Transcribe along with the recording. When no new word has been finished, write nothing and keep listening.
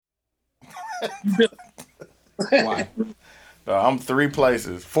Why? I'm 4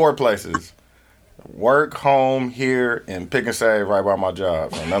 places. Work, home, here, and Pick and Save right by my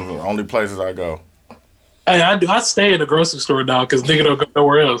job. So that's the only places I go. Hey, I stay in the grocery store now because nigga don't go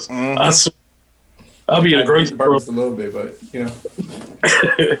nowhere else. Mm-hmm. I'll be in the grocery store a little bit, but you know,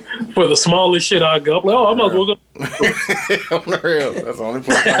 for the smallest shit I go. I'm like, I might as well go. On the real, that's the only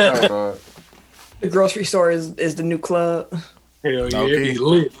place I go. The grocery store is the new club. Hell yeah, it be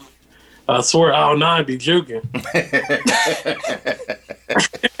lit. I swear, I'll not be joking.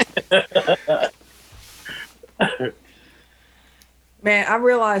 Man, I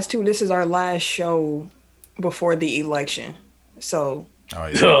realized too, this is our last show before the election. So.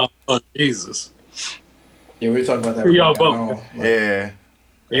 Oh, Jesus. Yeah, we were talking about that. Y'all vote. Yeah.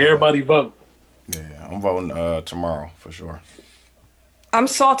 Everybody vote. Yeah, I'm voting tomorrow for sure. I'm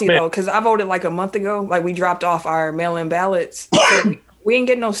salty though, because I voted like a month ago. Like we dropped off our mail-in ballots. We didn't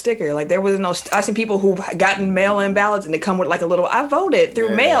get no sticker. Like there was no. I seen people who've gotten mail-in ballots and they come with like a little "I voted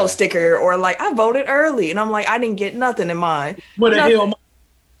through mail" sticker, or like "I voted early," and I'm like, I didn't get nothing in mine. What the hell?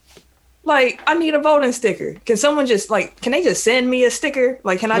 Like I need a voting sticker. Can someone just can they just send me a sticker?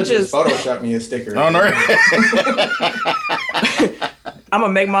 Like can I just Photoshop me a sticker? Oh, no. I'm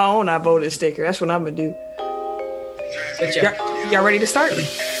gonna make my own "I voted" sticker. That's what I'm gonna do. Y'all ready to start?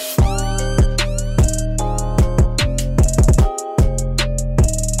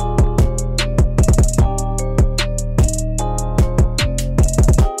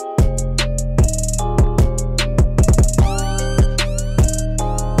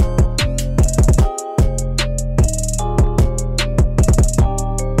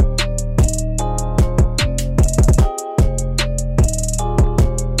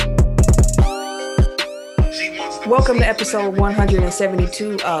 Welcome to episode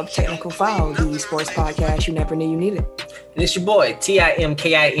 172 of Technical File, the sports podcast you never knew you needed. And it's your boy,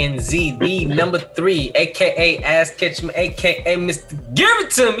 TIMKINZ, the number 3, a.k.a. Ass Ketchum, a.k.a. Mr. Give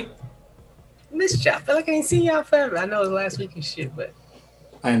It To Me. Missed y'all. I feel like I ain't seen y'all forever. I know it was last week and shit, but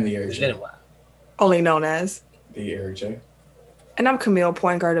I am the Eric it's J. been a while. Only known as The Eric J. And I'm Camille,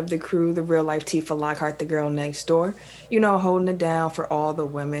 point guard of the crew, the real life Tifa Lockhart, the girl next door. You know, holding it down for all the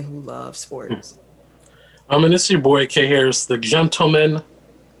women who love sports. And it's your boy, K Harris, the gentleman.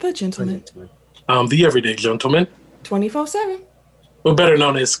 The gentleman. The everyday gentleman. 24/7. But better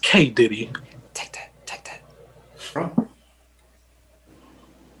known as K Diddy. Take that.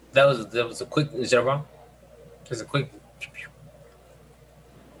 That was a quick, is that wrong? Just a quick.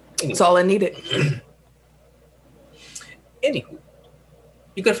 Anyway. That's all I needed. Anywho,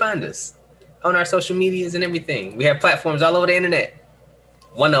 you can find us on our social medias and everything. We have platforms all over the internet.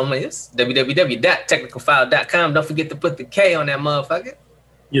 One of them is www.technicalfile.com. Don't forget to put the K on that motherfucker.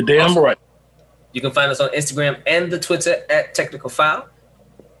 You're damn right. You can find us on Instagram and the Twitter at Technical File.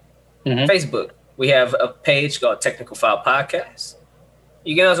 Mm-hmm. Facebook, we have a page called Technical File Podcast.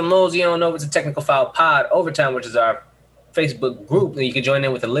 You can also mosey on over to Technical File Pod Overtime, which is our Facebook group, and you can join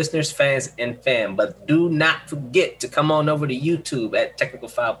in with the listeners, fans, and fam. But do not forget to come on over to YouTube at Technical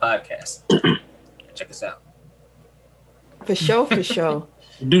File Podcast. Check us out. For sure.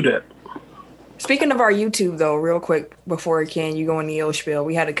 Do that. Speaking of our YouTube, though, real quick, before you go in the Yo spiel,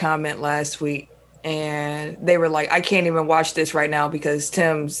 we had a comment last week, and they were like, I can't even watch this right now because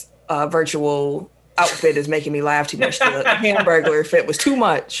Tim's virtual outfit is making me laugh too much. The Hamburglar fit was too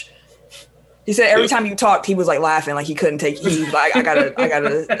much. He said every time you talked, he was like laughing, like he couldn't take. He's like, I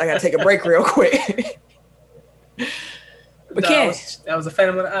gotta take a break real quick. But Ken, that was a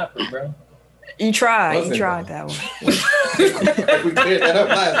Phantom of the Opera, bro. You tried that one. We cleared that up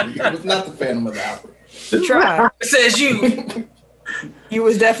last week. It was not the Phantom of the Opera. You tried. It says you. You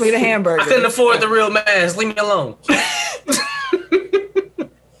was definitely the hamburger. I couldn't afford the real mask. Leave me alone.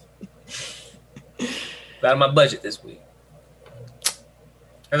 Out of my budget this week.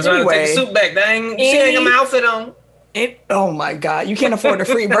 I was trying to take a suit back. She ain't got my outfit on. Oh my God. You can't afford a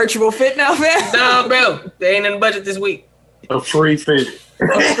free virtual fit now, man? No, bro. They ain't in the budget this week. A free fit.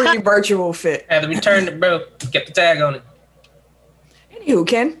 A free virtual fit. I had to return it, bro. Kept the tag on it. Anywho,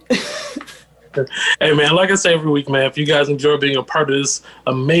 Ken. Hey, man, like I say every week, man, if you guys enjoy being a part of this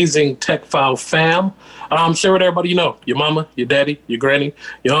amazing Tech File fam, share with everybody you know. Your mama, your daddy, your granny,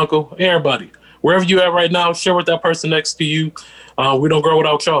 your uncle, everybody. Wherever you at right now, share with that person next to you. We don't grow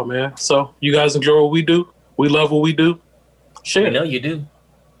without y'all, man. So you guys enjoy what we do. We love what we do. Share. I know you do.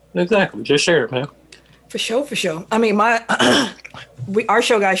 Exactly. Just share it, man. For sure. I mean, our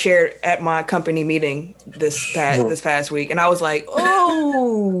show got shared at my company meeting this past week, and I was like,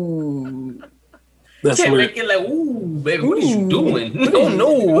 oh. That's Can't weird. make it like, ooh, baby, what are you Ooh. doing? Oh no,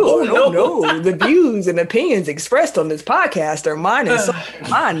 Oh, no. The views and opinions expressed on this podcast are mine and so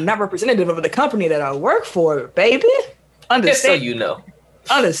mine, not representative of the company that I work for, baby. Just so Understand? you know.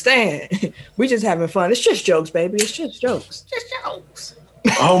 Understand. We just having fun. It's just jokes, baby. It's just jokes. Just jokes. I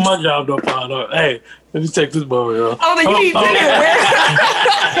hope my job don't find out. Hey, let me take this boy, yo. Oh, then you need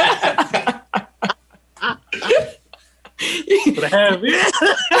But I have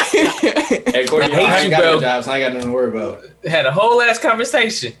it. Hey, Courtney, I hate I ain't you, got bro. no job, so I ain't got nothing to worry about. Had a whole ass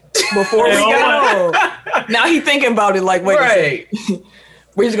conversation. before we Hey, hold go. Now he thinking about it like, wait a second. Right.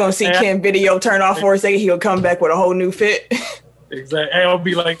 We're just gonna see Hey, Ken video turn off for a second. He'll come back with a whole new fit. Exactly. Hey, I'll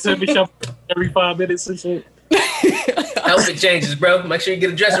be like, send me shop every 5 minutes and shit. Outfit changes, bro. Make sure you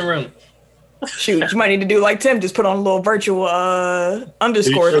get a dressing room. Shoot, you might need to do like Tim, just put on a little virtual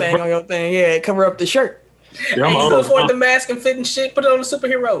underscore thing on your thing. Yeah, cover up the shirt. Yeah, I'm Hey, you old. can afford the mask and fit and shit. Put it on a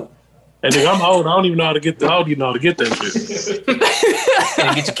superhero. Hey, nigga, I'm old. I don't even know how to get the. I don't even know how to get that shit.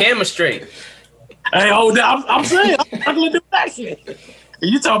 And get your camera straight. Hey, oh, I'm saying, I'm not gonna do that shit. And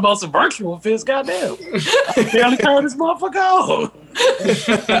you talking about some virtual fits? Goddamn. Barely turn this motherfucker on.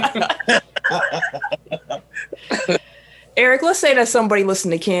 Eric, let's say that somebody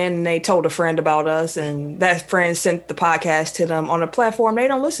listened to Ken and they told a friend about us, and that friend sent the podcast to them on a platform they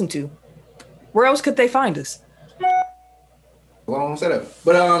don't listen to. Where else could they find us? Long setup.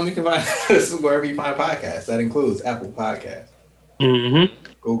 But you can find us wherever you find podcasts. That includes Apple Podcasts, Mm-hmm.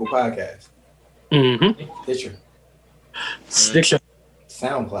 Google Podcasts, Mm-hmm. Stitcher, Stitcher.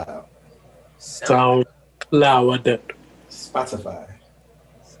 SoundCloud, Sound loud. Spotify,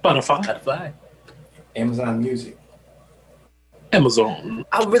 Spotify. How to fly. Amazon Music. Amazon.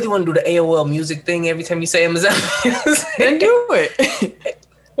 I really want to do the AOL music thing every time you say Amazon music. Then do it.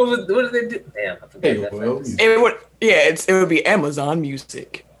 What did they do? Damn, I forgot that AOL phrase. Music. It would, yeah, it would be Amazon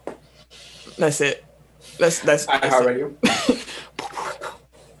Music. That's it. That's iHeartRadio,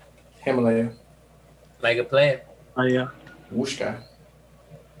 Himalaya, Like a plan. Oh, yeah. Wooshka.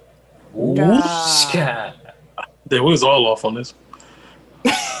 Whoosh, God. They was all off on this.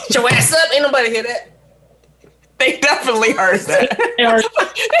 Get your ass up. Ain't nobody hear that. They definitely heard that.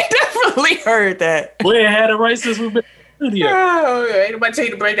 They definitely heard that. We ain't had it right since we've been in the studio. Oh, yeah. Ain't nobody tell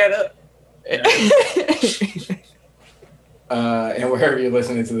you to break that up. And wherever you're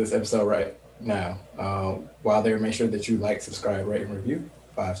listening to this episode right now, while there, make sure that you like, subscribe, rate, and review.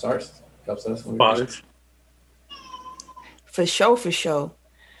 5 stars. Helps us. Five. For sure.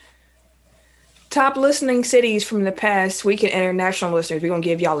 Top listening cities from the past week and international listeners. We're going to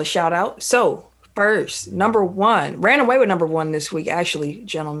give y'all a shout out. So, first, number 1. Ran away with number 1 this week, actually,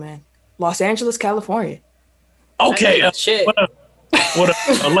 gentlemen. Los Angeles, California. Okay. Shit. What up?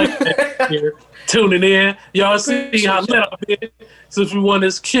 I like that here. Tuning in. Y'all see how lit I've been since we won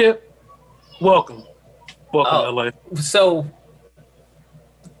this chip. Welcome. Welcome, LA. So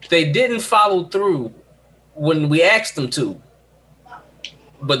they didn't follow through when we asked them to.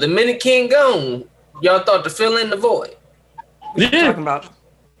 But the minute King gone, y'all thought to fill in the void. Yeah. Talking about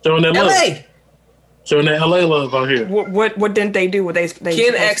Showing that love. LA. Showing that LA love out here. what didn't they do? What they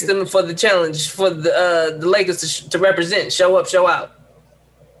Ken asked them for the challenge for the Lakers to represent, show up, show out.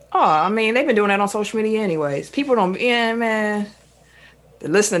 Oh, I mean, they've been doing that on social media anyways. People don't, yeah, man. The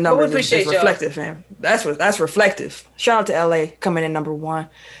listening numbers is appreciate y'all. reflective, fam. That's reflective. Shout out to LA coming in number 1.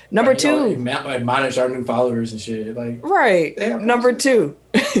 Number 2, Monitor our new followers and shit. Like, right. Yeah. Number 2,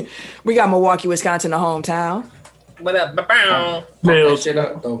 we got Milwaukee, Wisconsin, the hometown. What up? Ba-bow. Man, that shit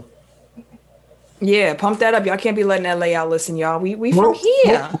up, though. Yeah, pump that up. Y'all can't be letting LA out listen, y'all. We from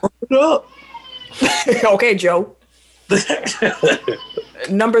here. up. Okay, Joe.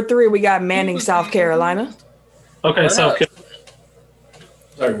 Number 3, we got Manning, South Carolina. Okay, What South up? Carolina.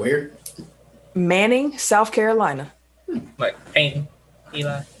 Sorry, where? Manning, South Carolina. Like, Payne,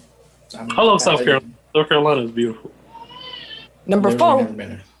 Eli. I love South Carolina. South Carolina is beautiful. Number Never 4, been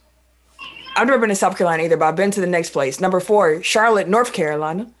there. I've never been to South Carolina either, but I've been to the next place. Number 4, Charlotte, North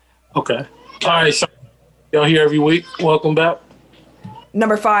Carolina. Okay. All right, so y'all here every week. Welcome back.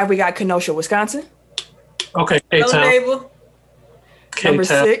 Number 5, we got Kenosha, Wisconsin. Okay, Hello, K-Town. neighbor. Number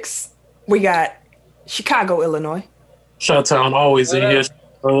K-Town. 6, we got Chicago, Illinois. Chi-Town always in here.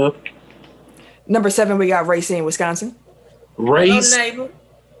 Number 7, we got Racine, Wisconsin. Hello, Race. neighbor.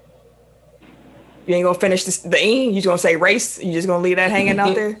 You ain't gonna finish the E? You just gonna say race? You just gonna leave that hanging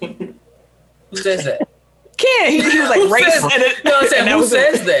out there? Who says that? Ken, he was like race. Says, and it- no, I'm and saying, that who was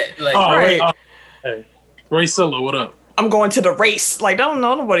it. says that? Like, Oh, Right. Hey, Ray Silla, what up? I'm going to the race. Like, don't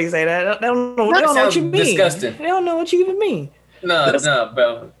know nobody say that. They don't know. They don't know what you sounds mean. disgusting. They don't know what you even mean. no,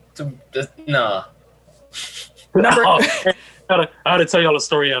 bro. No. Number Oh, I gotta tell y'all a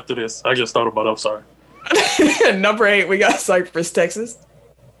story after this. I just thought about it. I'm sorry. Number 8, we got Cypress, Texas.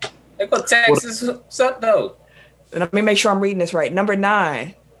 They go Texas. Suck though. And let me make sure I'm reading this right. Number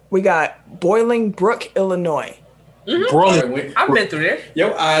 9, we got Boiling Brook, Illinois. Mm-hmm. Bro, I've been through there.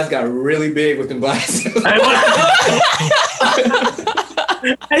 Your eyes got really big with them glasses.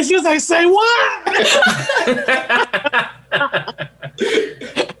 and she was like, "Say what?"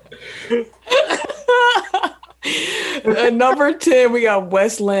 Number 10, we got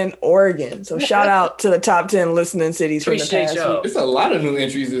Westland, Oregon. So shout out to the top 10 listening cities from the Appreciate past y'all. week. It's a lot of new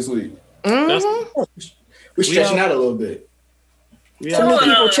entries this week. Mhm. We're stretching out a little bit. Some new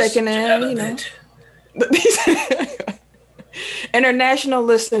people checking in, you know. International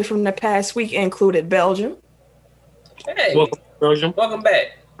listeners from the past week included Belgium, Hey, Welcome, Belgium. welcome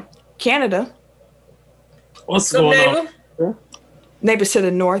back. Canada, What's Good going on? neighbor. neighbors to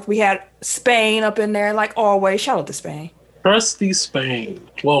the north. We had Spain up in there, like always. Shout out to Spain. Trusty Spain.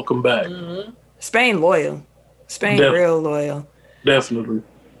 Welcome back. Spain loyal. Spain Definitely. real loyal. Definitely.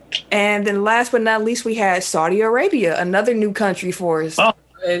 And then last but not least, we had Saudi Arabia, another new country for us. Oh.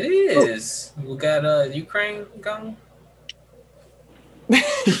 It is. We got Ukraine going.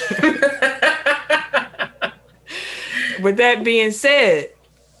 With that being said,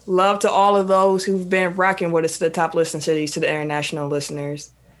 love to all of those who've been rocking with us to the top listening cities, to the international listeners.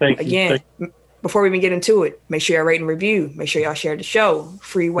 Thank you. Again, before we even get into it, make sure y'all rate and review. Make sure y'all share the show.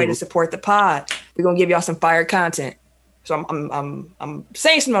 Free way to support the pod. We're gonna give y'all some fire content. So I'm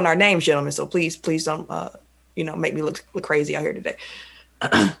saying something on our names, gentlemen. So please don't make me look crazy out here today.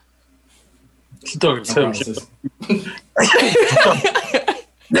 She's talking to him. Promises.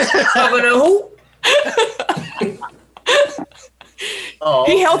 Talking to who? Oh,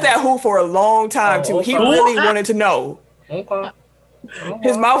 He held that who for a long time too. He okay. really wanted to know. Okay.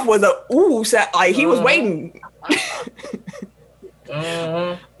 His mouth was a ooh, like he was waiting.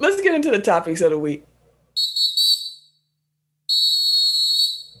 Let's get into the topics of the week.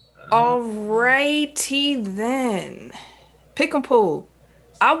 Alrighty then. Pick and pool.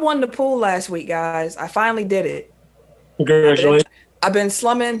 I won the pool last week, guys. I finally did it. Congratulations. I've been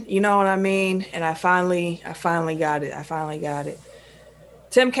slumming, you know what I mean? And I finally got it.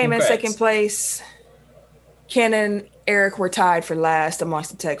 Tim came in Congrats. second place. Ken and Eric were tied for last amongst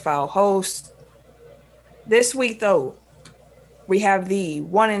the Tech File hosts. This week, though, we have the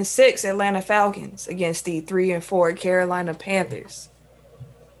 1-6 Atlanta Falcons against the 3-4 Carolina Panthers.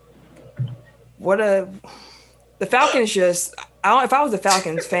 The Falcons just. If I was a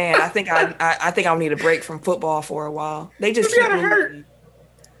Falcons fan, I think I would need a break from football for a while. They just keep hurt.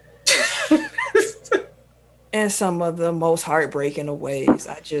 In some of the most heartbreaking of ways.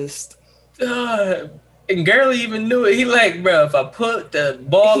 And Gurley even knew it. He like, bro, if I put the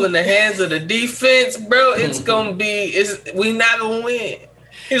ball in the hands of the defense, bro, we not gonna win.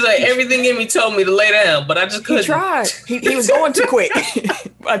 He's like, everything in me told me to lay down, but I just couldn't. He tried. He was going too quick.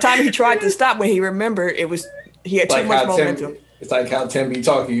 By the time he tried to stop, when he remembered, he had too much momentum. It's like how Tim be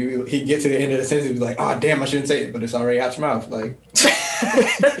talking. He get to the end of the sentence, he's like, "Oh damn, I shouldn't say it," but it's already out your mouth. Like,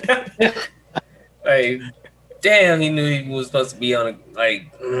 like, damn, he knew he was supposed to be on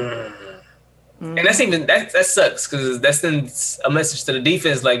And that sucks because that sends a message to the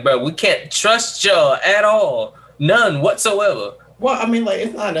defense, like, bro, we can't trust y'all at all, none whatsoever. well, I mean, like,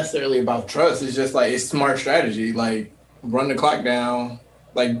 it's not necessarily about trust. It's just like it's smart strategy. Like, run the clock down.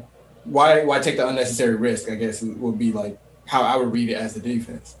 Like, why take the unnecessary risk? I guess it would be like how I would read it as the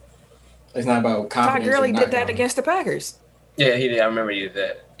defense. It's not about confidence. Todd Gurley or not did that confidence. against the Packers Yeah, he did. I remember he did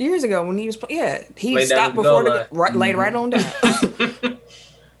that. years ago when he was playing. Yeah, he Laid down stopped the before goal line. laid right on down.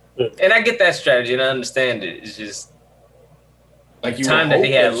 And I get that strategy, and I understand it. It's just Like you time would that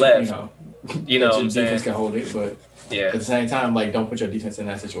he hope had left. You know that what your I'm saying? defense can hold it, but Yeah. at the same time, like, don't put your defense in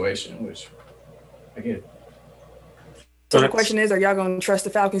that situation, which I get. So the question is, are y'all going to trust the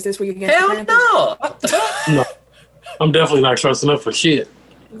Falcons this week against the Hell Panthers? no. No, I'm definitely not trusting them for shit.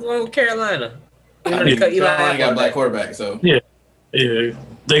 I'm going with Carolina. You know, I they mean, cut Eli Carolina got a out. black quarterback, so Yeah,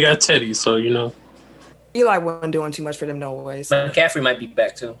 they got Teddy, so you know. Eli wasn't doing too much for them no ways. But McCaffrey might be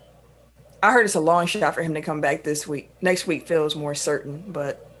back too. I heard it's a long shot for him to come back this week. Next week feels more certain,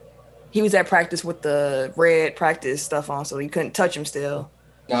 but he was at practice with the red practice stuff on, so you couldn't touch him still.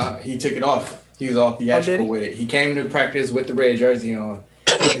 nah, he took it off. He was all theatrical with it. He came to practice with the red jersey on.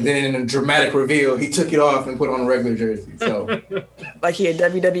 And then in a dramatic reveal, he took it off and put on a regular jersey. So Like he a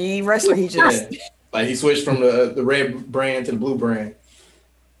WWE wrestler, he just yeah. Like he switched from the red brand to the blue brand.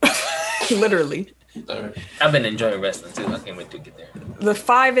 literally. So, I've been enjoying wrestling too. I can't wait to get there. The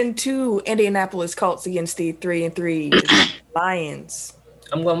 5-2 Indianapolis Colts against the 3-3 Lions.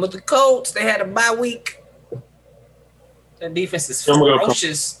 I'm going with the Colts. They had a bye week. That defense is I'm gonna go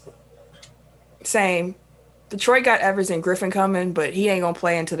ferocious. Same. Detroit got Evers and Griffin coming, but he ain't gonna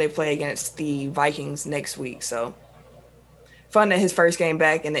play until they play against the Vikings next week. So fun that his first game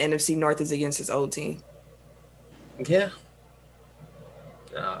back in the NFC North is against his old team. Yeah.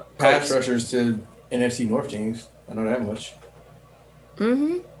 Pass rushers to NFC North teams. I know that much.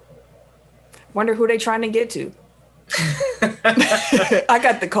 Mm-hmm. Wonder who they trying to get to. I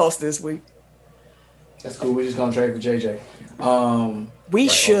got the Colts this week. That's cool. We're just gonna trade for JJ. We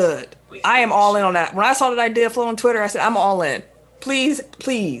should. I am all in on that. When I saw that idea flow on Twitter, I said, I'm all in. Please,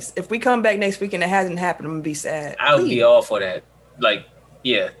 please. If we come back next week and it hasn't happened, I'm gonna be sad. I would be all for that. Like,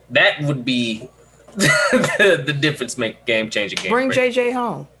 yeah, that would be the difference make game changing game. Bring JJ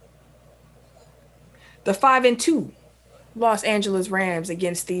home. The 5-2 Los Angeles Rams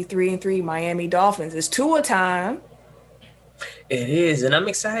against the 3-3 Miami Dolphins. It's Tua time. It is, and I'm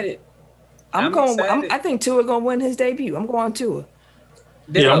excited. I'm going. I think Tua gonna win his debut. I'm going Tua.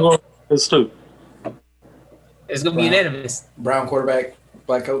 Yeah, I'm going this too. It's gonna be unanimous. Brown quarterback,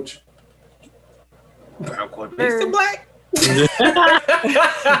 black coach. Brown quarterback. He's still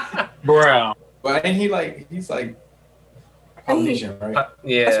black. Brown. But ain't he like he's like Polynesian, right?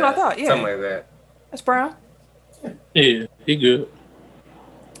 Yeah, that's what I thought. Yeah, something like that. That's Brown. Yeah, he good.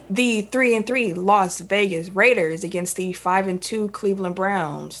 The 3-3 Las Vegas Raiders against the 5-2 Cleveland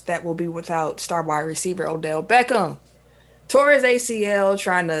Browns that will be without star wide receiver Odell Beckham. Tore his ACL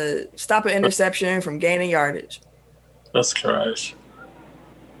trying to stop an interception from gaining yardage. That's trash.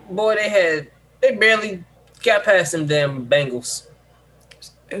 Boy, they barely got past them damn Bengals.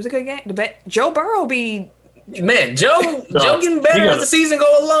 It was a good game. Joe Burrow be Joe getting better as the season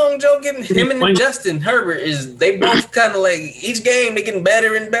go along. Him and Justin Herbert they both kind of like each game they getting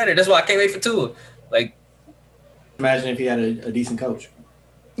better and better. That's why I can't wait for Tua. Like, imagine if he had a decent coach.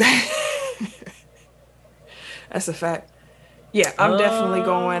 That's a fact. Yeah, I'm definitely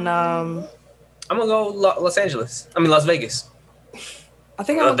going. I'm gonna go Las Vegas. I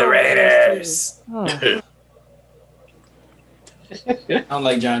think I'm the Raiders. Oh. I don't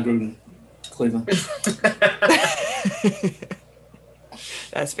like John Gruden, Cleveland.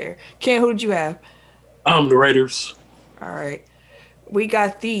 That's fair. Ken, who did you have? The Raiders. All right. We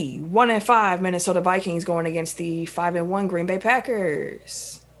got the 1-5 Minnesota Vikings going against the 5-1 Green Bay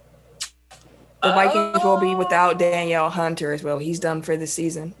Packers. The Vikings will be without Danielle Hunter as well. He's done for the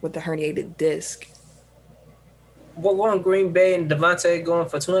season with the herniated disc. We're going Green Bay and Devontae going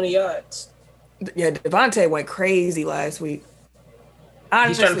for 200 yards. Yeah, Devontae went crazy last week. Honestly,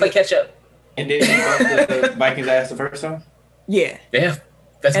 he's trying to play catch up. And did he bust the Vikings ass the first time? Yeah. Yeah.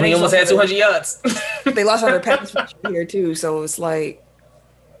 That's when he almost had 200 yards. They lost on their pass here too, so it's like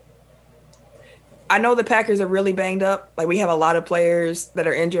I know the Packers are really banged up. Like we have a lot of players that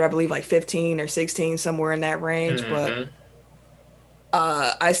are injured. I believe like 15 or 16, somewhere in that range. Mm-hmm.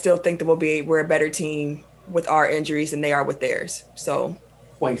 But I still think that we're a better team with our injuries than they are with theirs. So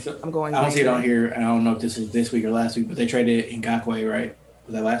wait, so I'm going. I don't see it on here, and I don't know if this is this week or last week, but they traded Ngakoue, right?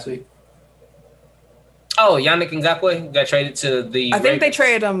 Was that last week? Oh, Yannick Ngakoue got traded to the. I think they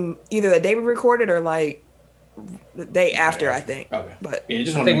traded him either the day we recorded or like the day after. I think. Okay, but yeah,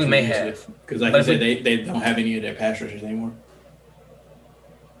 just I think we may have because, like you said, they don't have any of their pass rushers anymore.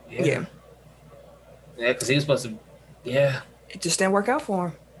 Yeah. Yeah, because he was supposed to. Yeah. It just didn't work out for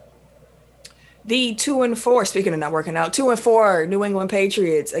him. The 2-4, speaking of not working out, 2-4 New England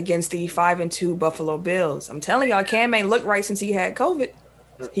Patriots against the 5-2 Buffalo Bills. I'm telling y'all, Cam ain't looked right since he had COVID.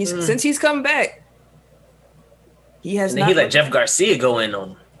 Since he's come back, he has. And then he let Jeff Garcia go in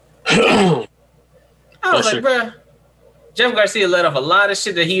on him. I was like, bro, Jeff Garcia let off a lot of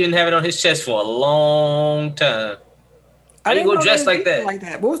shit that he didn't have it on his chest for a long time. I didn't go dressed like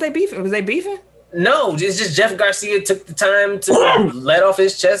that. What was they beefing? Was they beefing? No, it's just Jeff Garcia took the time to let off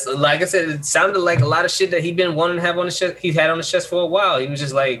his chest. Like I said, it sounded like a lot of shit that he'd been wanting to have on his chest. He had on his chest for a while. He was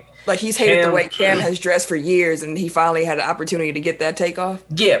just like he's hated the way Cam has dressed for years, and he finally had an opportunity to get that take off.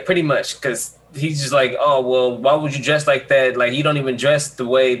 Yeah, pretty much, because he's just like, oh, well, why would you dress like that? Like, you don't even dress the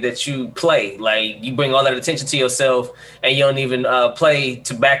way that you play. Like, you bring all that attention to yourself, and you don't even play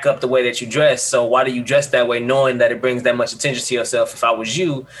to back up the way that you dress. So why do you dress that way, knowing that it brings that much attention to yourself? If I was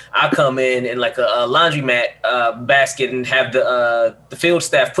you, I'd come in like a laundromat basket and have the field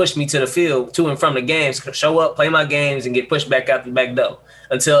staff push me to the field, to and from the games, show up, play my games, and get pushed back out the back door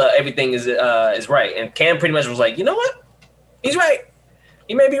until everything is right. And Cam pretty much was like, you know what? He's right.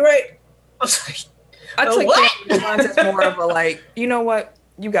 He may be right. I took Cam as more of a like, you know what?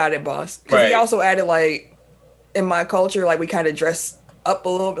 You got it, boss. Because he also added like, in my culture, like we kind of dress up a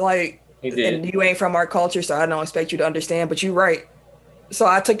little bit, like, and you ain't from our culture, so I don't expect you to understand. But you're right. So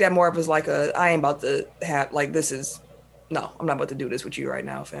I took that more of as like I ain't about to have like I'm not about to do this with you right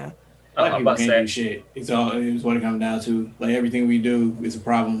now, fam. Black I'm people about to can't do say. shit. It's what it comes down to. Like everything we do is a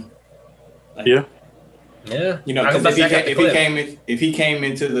problem. Like, Yeah. Yeah. You know, I was because about to say, I got the clip. if he came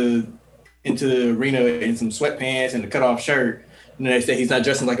into the arena in some sweatpants and a cut off shirt, and they say he's not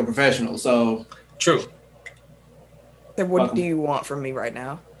dressing like a professional. So True. Then what do you want from me right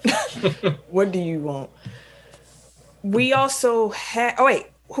now? What do you want? We also had. Oh wait,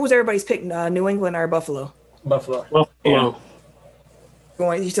 who's everybody's pick? New England or Buffalo? Buffalo. Well, Yeah.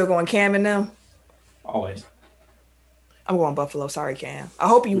 You still going Cam and them? always. I'm going Buffalo. Sorry, Cam. I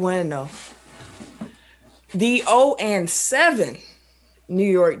hope you win though. The 0-7 New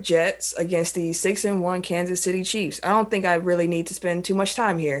York Jets against the 6-1 Kansas City Chiefs. I don't think I really need to spend too much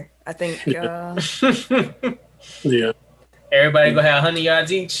time here. I think Yeah. Everybody gonna have 100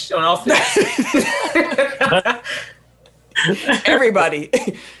 yards each on offense. everybody.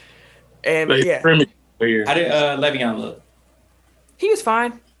 And They yeah, scrimmage here. How did Le'Veon look? he was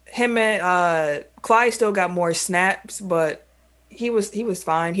fine. Him and Clyde still got more snaps, but he was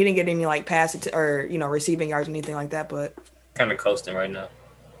fine. He didn't get any like pass or receiving yards or anything like that. But Kind of coasting right now.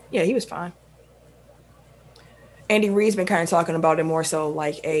 yeah, he was fine. Andy Reid's been kind of talking about it more so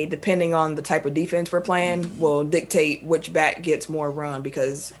like depending on the type of defense we're playing will dictate which back gets more run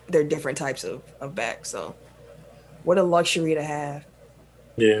because they're different types of backs. So what a luxury to have.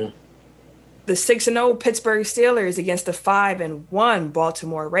 Yeah. The 6-0 Pittsburgh Steelers against the 5-1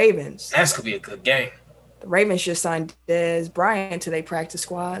 Baltimore Ravens. That's gonna be a good game. The Ravens just signed Dez Bryant to their practice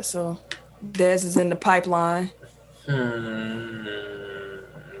squad, so Dez is in the pipeline. You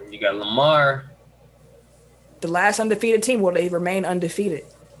got Lamar. The last undefeated team, will they remain undefeated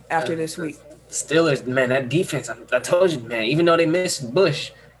after this week? Steelers, man, that defense. I told you, man. Even though they missed Bush,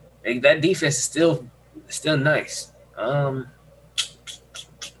 that defense is still nice. Then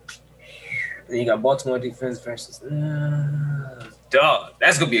you got Baltimore defense versus dog.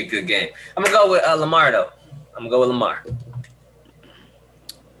 That's gonna be a good game. I'm gonna go with Lamar though. I'm gonna go with Lamar.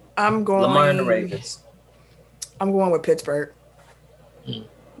 I'm going Lamar and the Ravens. I'm going with Pittsburgh.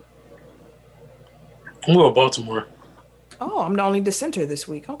 I'm going Baltimore. Oh, I'm the only dissenter this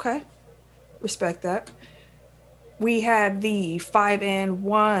week. Okay. Respect that. We have the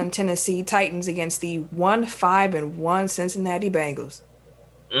 5-1 Tennessee Titans against the 1-5-1 Cincinnati Bengals.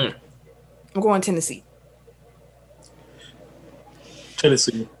 I'm going Tennessee.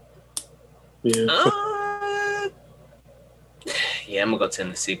 Tennessee. Yeah. Yeah, I'm gonna go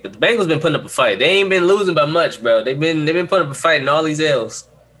Tennessee. But the Bengals been putting up a fight. They ain't been losing by much, bro. They've been putting up a fight in all these L's.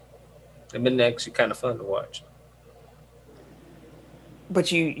 They've been actually kind of fun to watch.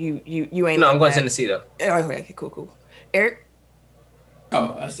 But you ain't. No, I'm going mad. Tennessee though. Oh, okay, cool. Eric?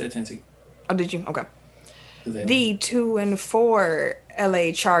 Oh, I said Tennessee. Oh, did you? Okay. The 2-4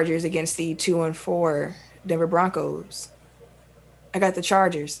 LA Chargers against the 2-4 Denver Broncos. I got the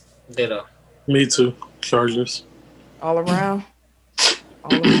Chargers. Ditto. Me too. Chargers. All around.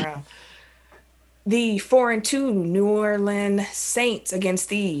 All around. The 4-2 New Orleans Saints against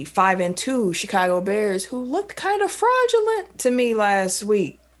the 5-2 Chicago Bears, who looked kind of fraudulent to me last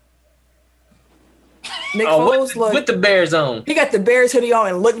week. Nick Foles looked with the Bears on. He got the Bears hoodie on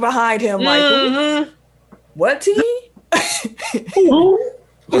and looked behind him like, what team?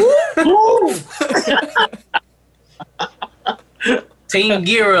 Team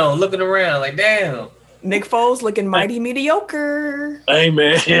gear on, looking around like, damn. Nick Foles looking mighty mediocre. Hey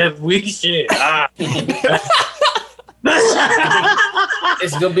man, we shit.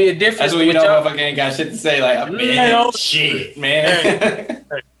 It's gonna be a difference. That's what you know, motherfucker ain't got shit to say. Like, man, shit, man.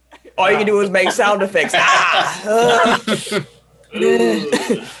 All you can do is make sound effects. To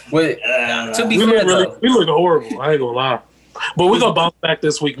be fair, though, we look horrible. I ain't gonna lie, but we're gonna bounce back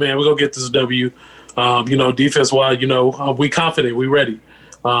this week, man. We're gonna get this W. Defense wise, we confident, we ready.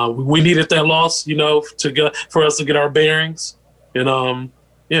 We needed that loss, for us to get our bearings, and we're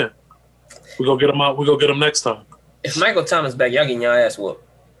gonna get them out. We're gonna get them next time. if Michael Thomas back, y'all getting your ass whooped.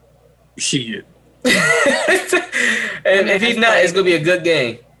 Shit. And if he's not, it's gonna be a good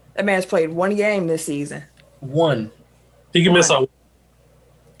game. That man's played one game this season. One. He can miss out.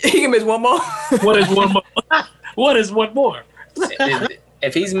 He can miss one more. What is one more? What is one more?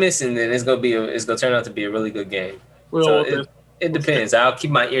 If he's missing, then it's gonna turn out to be a really good game. Well, It depends. I'll keep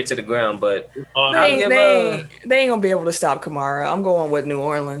my ear to the ground, but they ain't gonna be able to stop Kamara. I'm going with New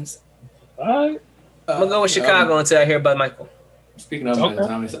Orleans. all right. I'm gonna go with Chicago until I hear about Michael. Speaking of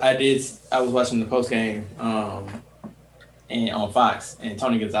Thomas, I was watching the post game and on Fox, and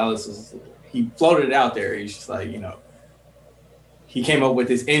Tony Gonzalez he floated it out there. He's just like, he came up with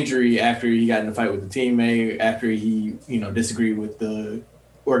this injury after he got in a fight with a teammate, after he, disagreed with the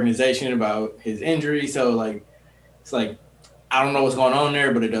organization about his injury. So it's like I don't know what's going on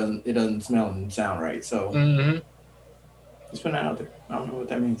there, but it doesn't smell and sound right. So just putting that out there. I don't know what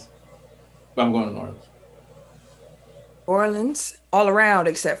that means, but I'm going to New Orleans. Orleans, all around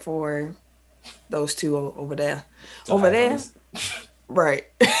except for those two over there. So Over there, right.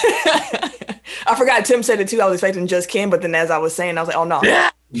 I forgot Tim said it too. I was expecting just Kim, but then as I was saying, I was like, oh no.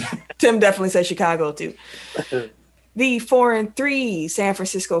 Tim definitely said Chicago too. The 4-3 San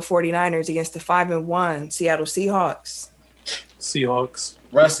Francisco 49ers against the 5-1 Seattle Seahawks. Seahawks.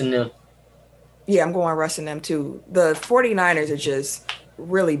 Russ and them. Yeah, I'm going Russ and them too. The 49ers are just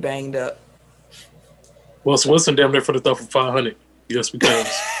really banged up. Wilson damn near for the throw for 500. Just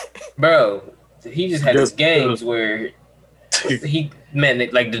because. Bro, he just had these games where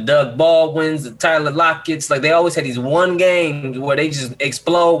like the Doug Baldwins, the Tyler Lockett's, like they always had these one games where they just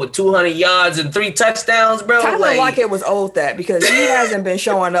explode with 200 yards and 3 touchdowns, bro. Tyler Lockett was owed that because he hasn't been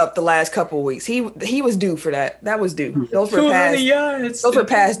showing up the last couple of weeks. He was due for that. That was due. Those were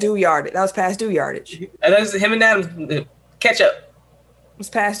past due yardage. That was past due yardage. And that's him and Adams catch up. It was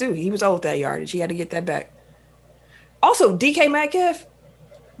past due. He was owed that yardage. He had to get that back. Also, DK Metcalf,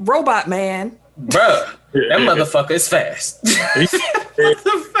 robot man. Bruh, that motherfucker is fast.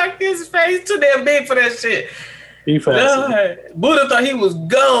 Motherfucker is fast. He's too damn big for that shit. He fast. Buddha thought he was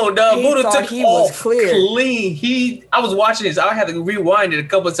gone, dog. He Buddha thought took he off was clear. clean. I was watching this. I had to rewind it a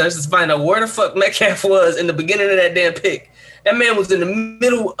couple of times to find out where the fuck Metcalf was in the beginning of that damn pick. That man was in the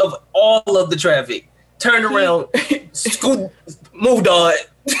middle of all of the traffic. Turned around, moved on,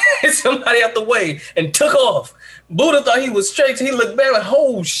 somebody out the way, and took off. Buddha thought he was straight. So he looked back like,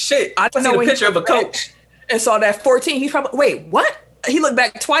 oh shit. I seen a picture of a coach. And saw that 14. He's probably, wait, what? He looked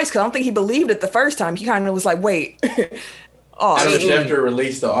back twice because I don't think he believed it the first time. He kind of was like, wait. Adam Schefter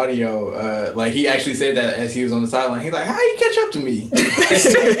released the audio. Like he actually said that as he was on the sideline. He's like, how you catch up to me?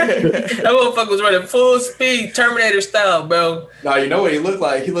 That motherfucker was running full speed, Terminator style, bro. No, you know what he looked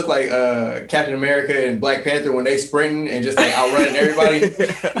like? He looked like Captain America and Black Panther when they sprinting and just like outrunning everybody.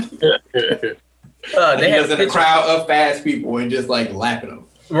 They was in a crowd of fast people and just like lapping them.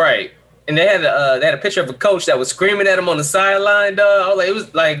 Right. And they had a picture of a coach that was screaming at him on the sideline, dog. I was like, it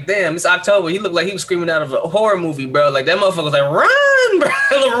was like, damn, it's October. He looked like he was screaming out of a horror movie, bro. Like that motherfucker was like, run, bro,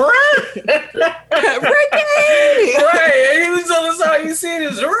 run, Ricky. Right. And he was on the side. You see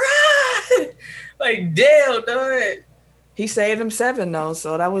this, run. Like, damn, dog. He saved him 7 though,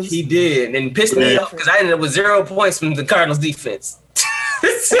 so that was. He did, and pissed me off because I ended up with 0 points from the Cardinals defense.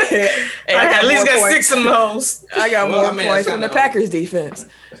 I at least got 6 of those. I got more points from the Packers defense.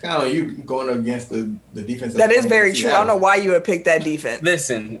 It's kind of you going up against the defense. That is very true. I don't know why you would pick that defense.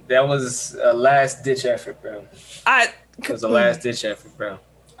 Listen, that was a last ditch effort, bro. It was a last ditch effort, bro.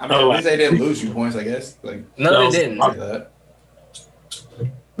 I mean, at least they didn't lose you points, I guess. Like no, they didn't.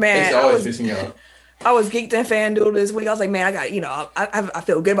 Man, I was pissing you off. I was geeked in FanDuel this week. I was like, man, I got, I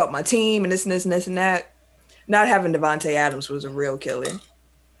feel good about my team and this and this and this and that. Not having Devontae Adams was a real killer.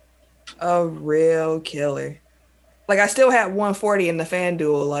 A real killer. Like, I still had 140 in the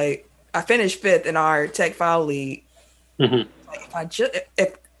FanDuel. Like, I finished 5th in our Tech Foul League. Mm-hmm. Like,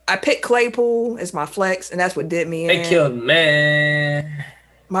 if I picked Claypool as my flex, and that's what did me in. They killed man.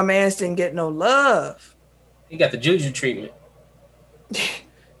 My mans didn't get no love. He got the juju treatment.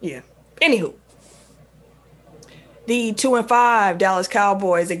 Yeah. Anywho. The 2-5 Dallas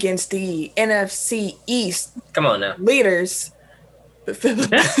Cowboys against the NFC East. Come on now. Leaders.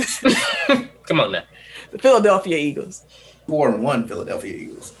 Come on now. The Philadelphia Eagles. 4-1 Philadelphia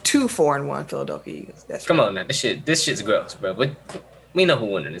Eagles. 2 4-1 Philadelphia Eagles. That's Come on now. This shit's gross, bro. But we know who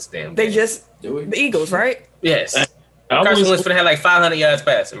won in this damn They game. just the Eagles, right? Yes. Carson Wentz finna have like 500 yards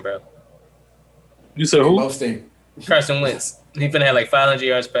passing, bro. You said who? Carson Wentz. He finna have like 500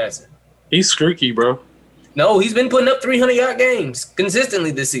 yards passing. He's streaky, bro. No, he's been putting up 300-yard games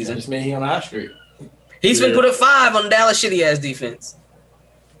consistently this season. Just mean he on the hot streak. He's been putting up 5 on Dallas shitty ass defense.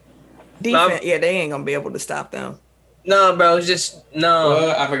 Defense, yeah, they ain't gonna be able to stop them. No, bro, it's just no.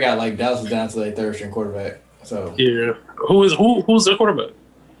 Well, I forgot. Like Dallas is down to their third string quarterback. So yeah, who's their quarterback?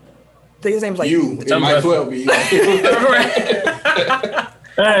 I think his name's like you. It might as well be.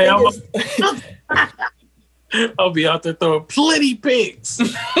 Hey, I'll be out there throwing plenty picks.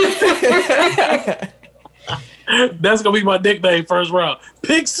 That's gonna be my nickname first round.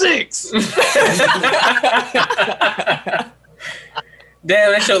 Pick 6.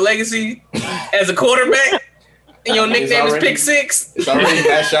 Damn, that's your legacy as a quarterback. And your nickname is Pick 6. It's already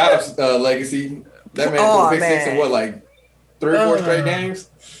Matt Schaub's legacy. That man threw Pick 6 in what, like 3 or 4 straight games?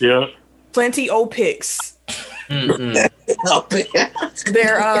 Yeah. Plenty old picks. Their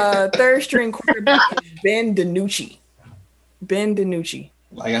third string quarterback is Ben DiNucci. Ben DiNucci.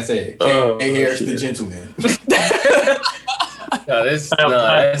 Like I said, Harris the gentleman.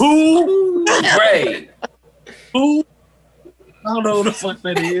 That's Who? great. Who? I don't know who the fuck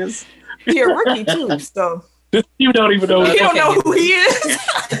that is. He a rookie too, so You don't even know. you don't know who he is.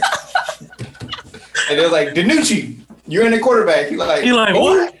 And they're like, Danucci, you're in the quarterback. He like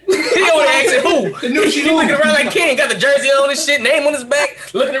what? He over there asking who? Danucci, He looking around like King, got the jersey on and shit, name on his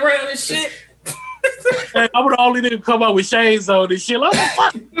back, looking around and shit. Hey, I'm the only nigga come out with shades on and shit. Like,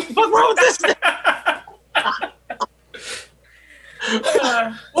 what the fuck wrong with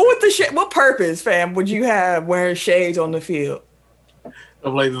this? What purpose, fam, would you have wearing shades on the field?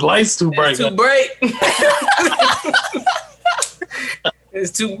 I'm like, the light's too bright. It's too bright.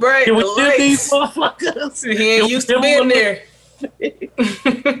 It's too bright. Can we The get these lights. motherfuckers? He ain't used to being there.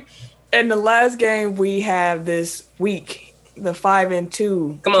 In the last game we have this week, the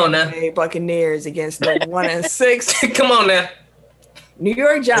 5-2 Come on now. Tampa Bay Buccaneers against the 1-6 Come on now. New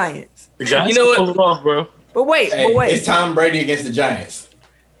York Giants. The Giants You know what? pull it off, bro. But wait, Hey, it's Tom Brady against the Giants.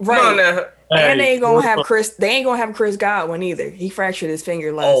 Come on right. now. And they ain't gonna have Hey, Chris. They ain't gonna have Chris Godwin either. He fractured his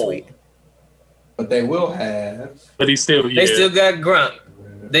finger last week. But they will have. But he's still, They still got Grunt.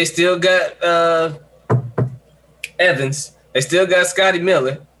 They still got Evans. They still got Scotty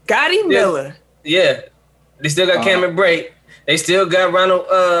Miller. Gotti Miller. Yeah. They still got Cameron Brate. They still got Ronald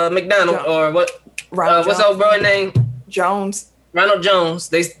McDonald or what? Ronald What's Jones. old boy name? Jones. Ronald Jones.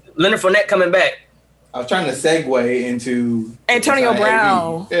 Leonard Fournette coming back. I was trying to segue into Antonio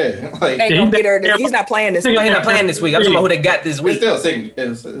Brown. Yeah, like Ain't gonna be there. He's not playing this He's week. not playing this week. I'm talking about who they got this it's week. still second.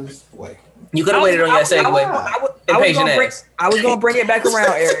 It's like You could have waited on your segue. Impatient ass. I was gonna bring it back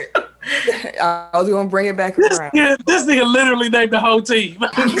around, Eric. I was gonna bring it back around. Yeah, this nigga literally named the whole team.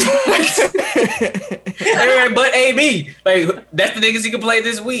 Everybody but AB. Like, that's the niggas he can play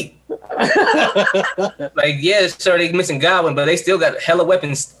this week. Like, yeah, sure, they missing Godwin, but they still got hella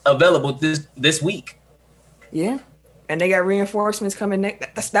weapons available this week. Yeah, and they got reinforcements coming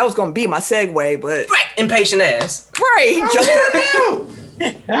next. That was gonna be my segue, but Right, impatient ass. right.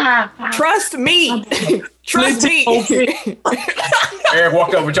 Trust me. Trust me. Eric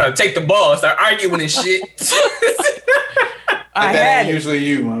walked over trying to take the ball, start arguing and shit. I that had ain't it. usually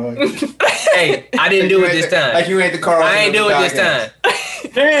you, man. Hey, I didn't do it this time. Like you ain't the Carl. I ain't do it this time.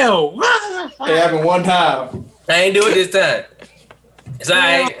 Hell. It happened one time. I ain't do it this time. It's all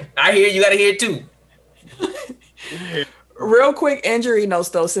right. I hear you gotta hear it too. Real quick injury notes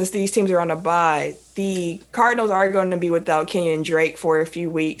though, since these teams are on a bye, the Cardinals are going to be without Kenyon Drake for a few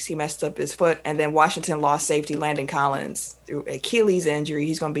weeks. He messed up his foot, and then Washington lost safety Landon Collins through Achilles injury.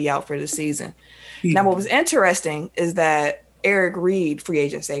 He's going to be out for the season. Now, what was interesting is that Eric Reed, free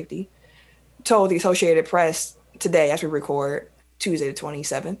agent safety, told the Associated Press today, as we record, Tuesday the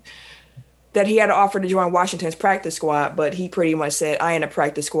 27th, that he had an offer to join Washington's practice squad, but he pretty much said, I ain't a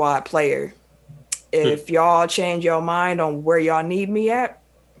practice squad player. If y'all change your mind on where y'all need me at,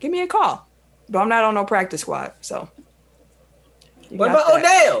 give me a call. But I'm not on no practice squad, so. What about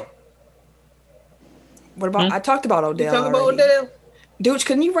Odell? What about, I talked about Odell. You talking about already. Odell? Dude,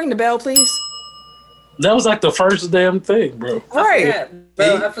 can you ring the bell, please? That was like the first damn thing, bro. Right.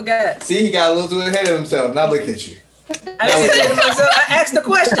 I forgot. See, he got a little too ahead of himself. Now look at you. I didn't say to myself, I asked the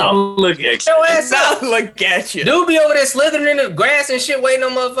question. I'll look at Shut your ass up. Look at you. Dude be over there slithering in the grass and shit, waiting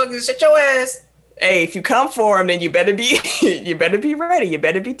on motherfuckers. Shut your ass. Hey, if you come for him, then you better be ready. You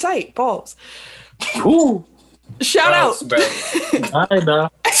better be tight. Pause. Ooh, Shout Gross, out. bro. I know.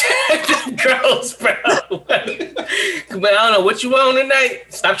 Gross, bro. But I don't know what you want tonight.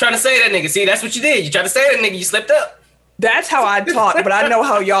 Stop trying to say that nigga. See, that's what you did. You tried to say that nigga. You slipped up. That's how I talk, but I know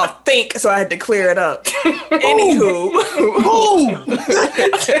how y'all think, so I had to clear it up. Anywho.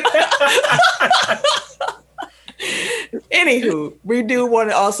 Anywho, we do want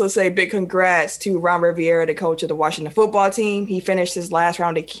to also say big congrats to Ron Rivera, the coach of the Washington football team. He finished his last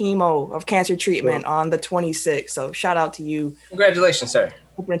round of chemo of cancer treatment on the 26th. So shout out to you. Congratulations, sir.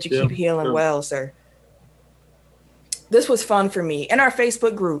 Hoping that you keep healing well, sir. This was fun for me. In our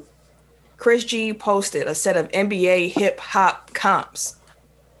Facebook group, Chris G posted a set of NBA hip hop comps.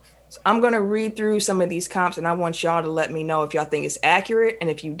 So I'm going to read through some of these comps, and I want y'all to let me know if y'all think it's accurate. And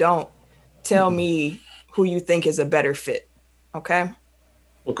if you don't, tell me who you think is a better fit. Okay?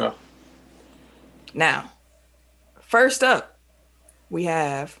 Okay. Now, first up, we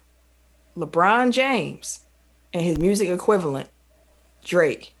have LeBron James and his music equivalent,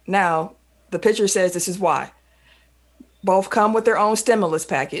 Drake. Now, the picture says this is why. Both come with their own stimulus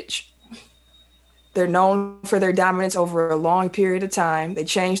package. They're known for their dominance over a long period of time. They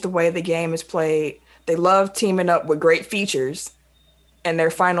changed the way the game is played. They love teaming up with great features, and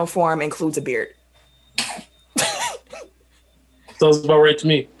their final form includes a beard. Sounds about right to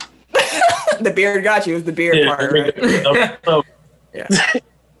me. The beard got you. It was the beard part, right?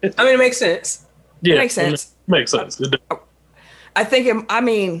 Yeah, I mean, it makes sense. Yeah, makes sense. Makes sense. I think. I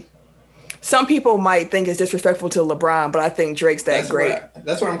mean, some people might think it's disrespectful to LeBron, but I think Drake's that great.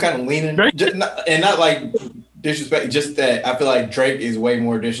 That's where I'm kind of leaning, Drake? not like disrespect. Just that I feel like Drake is way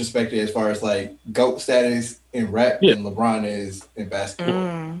more disrespected as far as like GOAT status in rap than LeBron is in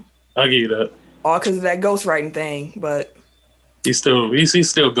basketball. I'll give you that. All because of that ghostwriting thing, but He's still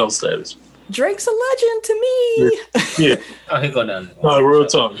GOAT status. Drake's a legend to me. Yeah. Oh, he go down. No, real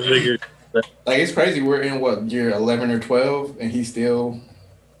talk. Nigga. Like it's crazy. We're in what year 11 or 12, and he's still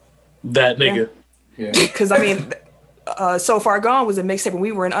That nigga. yeah. Because I mean, So Far Gone was a mixtape when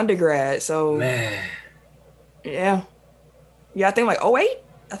we were in undergrad. So Man, yeah, I think like 08.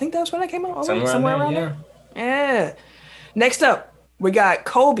 I think that's when I came out. 08, somewhere around there. there. Yeah. Next up, we got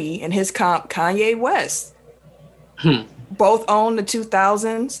Kobe and his comp Kanye West. Both own the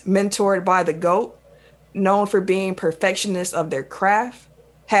 2000s, mentored by the GOAT, known for being perfectionists of their craft,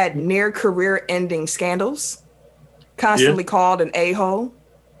 had near career-ending scandals, constantly called an a-hole,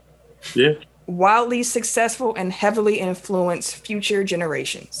 Yeah. wildly successful and heavily influenced future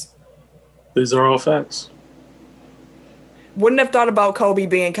generations. These are all facts. Wouldn't have thought about Kobe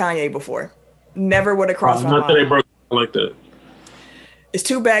being Kanye before. Never would have crossed my Not that they mind. broke like that. It's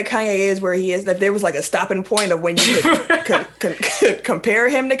too bad Kanye is where he is. That there was like a stopping point of when you could compare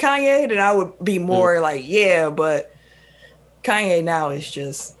him to Kanye, then I would be more like, yeah, but Kanye now is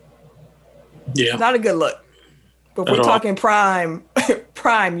just Yeah. not a good look. But if At we're all. talking prime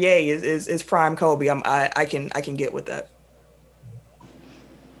Ye is prime Kobe. I can get with that.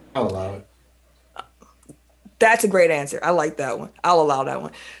 I'll allow it. That's a great answer. I like that one. I'll allow that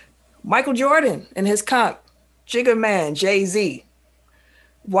one. Michael Jordan and his comp, Jigga Man, Jay-Z.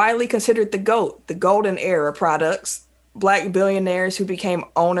 Widely considered the GOAT, the golden era products, black billionaires who became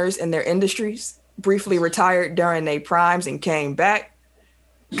owners in their industries, briefly retired during their primes and came back,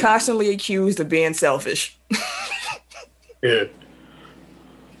 constantly accused of being selfish. Yeah.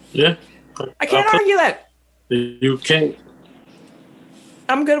 Yeah. I can't argue that. You can't.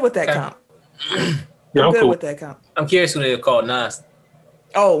 I'm good with that Okay. comp. Yeah, I'm I'm good cool. with that comp. I'm curious who they call Nas.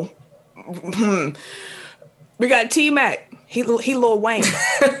 Oh, we got T-Mac. He Lil Wayne.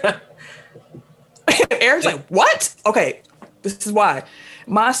 Eric's like, what? Okay, this is why.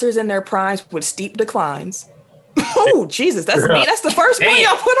 Monsters in their primes with steep declines. Oh, Jesus, that's me. That's the first one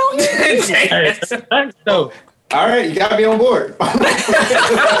y'all put on here. Hey, that's facts, though. All right, you gotta be on board. I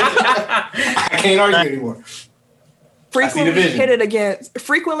can't argue anymore. Frequently vision. pitted against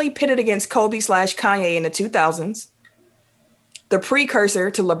Kobe / Kanye in the 2000s. The precursor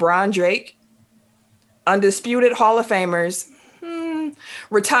to LeBron Drake. Undisputed Hall of Famers.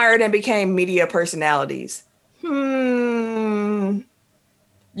 Retired and became media personalities. You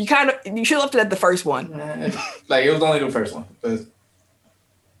should have left it at the first one. Like it was only the first one. But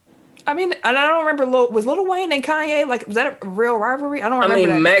I mean, and I don't remember. Was Lil Wayne and Kanye like? Was that a real rivalry? I don't I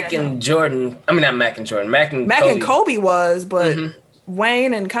remember. mean, that. Mac and Jordan. I mean, not Mac and Jordan. Mac and Mac Kobe. and Kobe was, but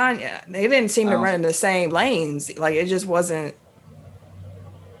Wayne and Kanye, they didn't seem to run in the same lanes. Like it just wasn't.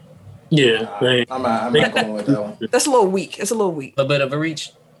 Yeah. They, I'm not going with that one. That's a little weak. It's a little weak. A little bit of a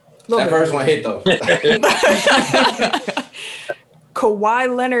reach. That first one hit though.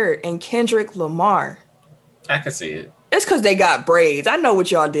 Kawhi Leonard and Kendrick Lamar. I can see it. It's because they got braids. I know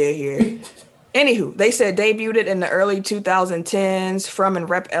what y'all did here. Anywho, they said debuted it in the early 2010s from and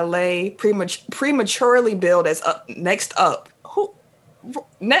rep LA, prematurely billed as next up. Who?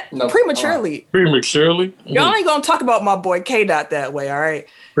 No, Prematurely. prematurely. Y'all ain't gonna talk about my boy K. Dot that way, all right?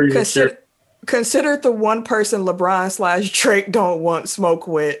 Premature. Considered the one person LeBron / Drake don't want smoke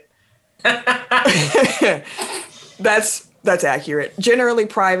with. That's accurate. Generally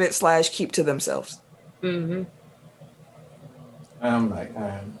private / keep to themselves. I'm like,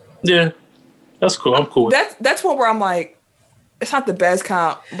 Yeah. That's cool. I'm cool. That's one where I'm like, it's not the best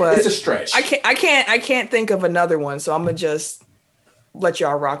comp, but it's a stretch. I can't think of another one, so I'm gonna just let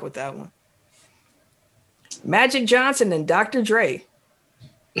y'all rock with that one. Magic Johnson and Dr. Dre.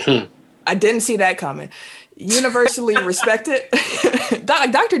 I didn't see that coming. Universally respected.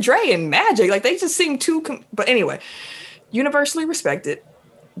 Dr. Dre and Magic, like they just seem too. But anyway, universally respected,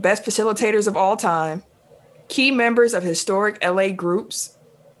 best facilitators of all time, key members of historic LA groups,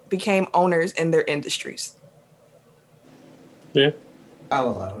 became owners in their industries. Yeah.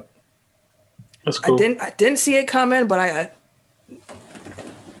 I'll allow it. That's cool. I didn't see it coming, but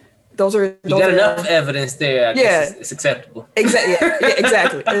those You got enough evidence there. I guess it's acceptable. Exactly. Yeah,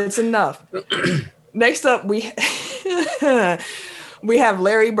 exactly. It's enough. Next up, we have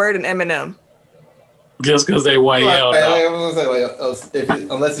Larry Bird and Eminem. Just because they white, hell no. I was gonna say,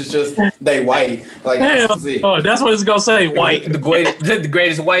 unless it's just they white. Like, Oh, that's what it's gonna say. White. The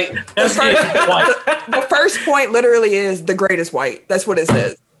greatest white. That's it. White. The first point literally is the greatest white. That's what it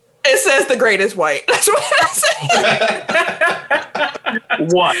says. It says the greatest white. That's what it says.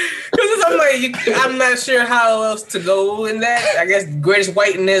 What? Because I'm like, I'm not sure how else to go in that. I guess greatest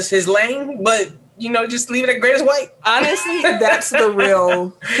white in his lane, but just leave it at greatest white. Honestly, that's the real.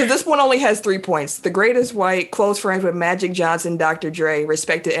 Because this one only has 3 points. The greatest white, close friends with Magic Johnson, Dr. Dre,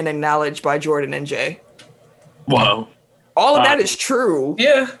 respected and acknowledged by Jordan and Jay. Wow. All of that is true.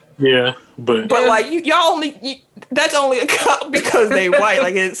 Yeah. Yeah, but like y'all only. That's only a cup because they white.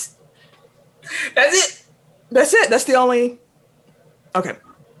 Like it's. That's it. That's it. That's the only. Okay.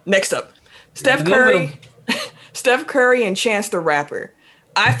 Next up, Steph Curry. Steph Curry and Chance the Rapper.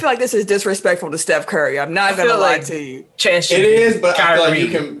 I feel like this is disrespectful to Steph Curry. I'm not gonna lie to you. Chance should it is, but Kyrie. I feel like you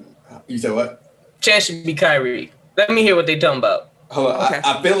can. You said what? Chance should be Kyrie. Let me hear what they talking about. Hold on. Okay.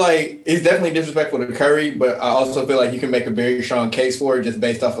 I feel like it's definitely disrespectful to Curry, but I also feel like you can make a very strong case for it just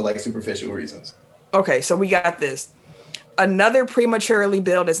based off of like superficial reasons. Okay, so we got this. Another prematurely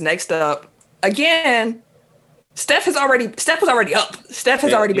build is next up. Again, Steph was already up. Steph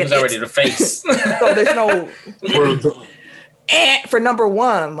has already been already the face. So there's no for number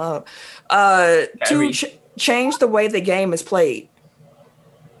one. To change the way the game is played.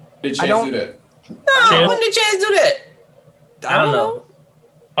 Did Chance do that? No, when did Chance do that? I don't know.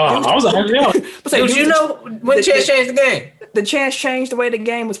 I was like, yeah. Dude, you know when Chance changed the game? The Chance changed the way the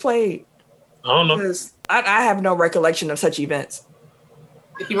game was played. I don't know. Because I have no recollection of such events.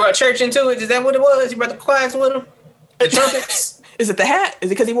 He brought church into it. Is that what it was? He brought the choirs with him? The trumpets? Is it the hat? Is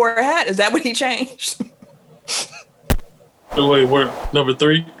it because he wore a hat? Is that what he changed? Wait, we're number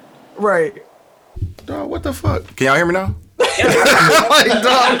 3? Right. Dog, what the fuck? Can y'all hear me now? Like,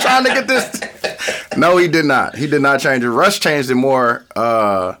 dog, I'm trying to get this. No, he did not. He did not change it. Russ changed it more.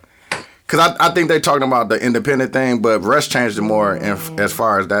 Because I think they're talking about the independent thing, but Russ changed it more as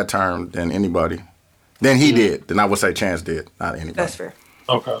far as that term than anybody. Than he did. Then I would say Chance did, not anybody. That's fair.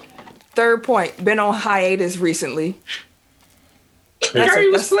 Okay. Third point. Been on hiatus recently. Curry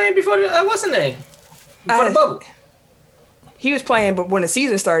was playing before the what's his name? Before the bubble. He was playing, but when the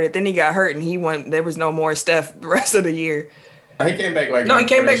season started, then he got hurt and he went. There was no more Steph the rest of the year. He came back he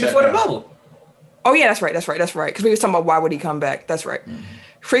came back before the bubble. Oh yeah, that's right. Because we was talking about why would he come back. That's right. Mm-hmm.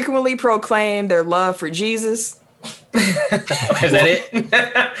 Frequently proclaim their love for Jesus. Is that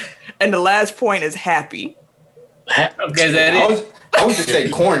it? And the last point is happy. Okay, is that it? I would just say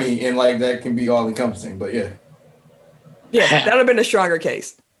corny and like that can be all encompassing, but yeah. Yeah, that would have been a stronger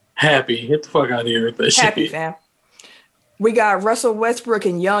case. Happy. Get the fuck out of here with that shit. Happy, fam. We got Russell Westbrook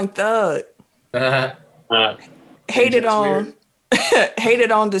and Young Thug. Hated on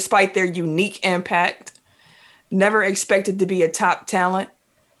despite their unique impact. Never expected to be a top talent.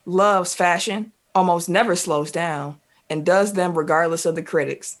 Loves fashion. Almost never slows down. And does them regardless of the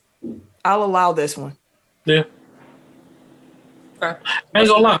critics. I'll allow this one. Yeah. I ain't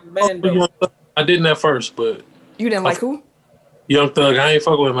gonna lie. I didn't at first, but you didn't like who? Young Thug. I ain't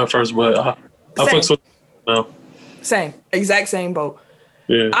fucking with him at first, but I fucks with him now. Same. Exact same boat.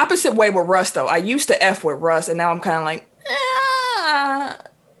 Yeah. Opposite way with Russ, though. I used to F with Russ, and now I'm kind of like,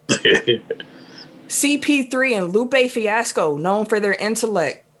 CP3 and Lupe Fiasco, known for their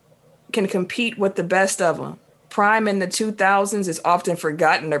intellect, can compete with the best of them. Prime in the 2000s is often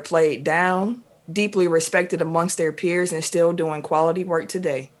forgotten or played down. Deeply respected amongst their peers and still doing quality work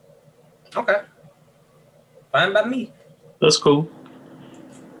today. Okay. Fine by me. That's cool.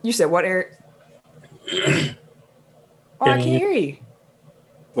 You said what, Eric? I can't hear you.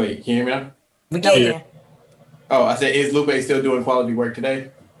 Wait, can you hear me now? We can. Yeah. Oh, I said, is Lupe still doing quality work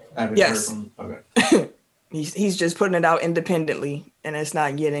today? I haven't heard from him. Okay. He's just putting it out independently, and it's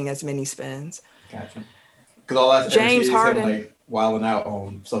not getting as many spins. Gotcha. Because all I James Harden, like wilding out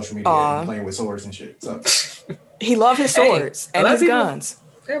on social media and playing with swords and shit. So he loved his swords and his guns.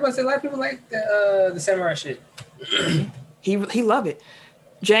 Everybody say a lot of people like the samurai shit. He loved it.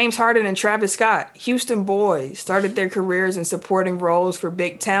 James Harden and Travis Scott, Houston boys, started their careers in supporting roles for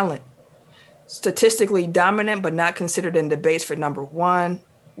big talent. Statistically dominant, but not considered in debates for number one.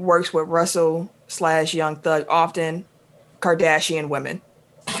 Works with Russell/Young Thug often. Kardashian women.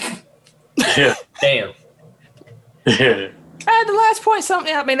 Yeah. Damn. Yeah. The last point,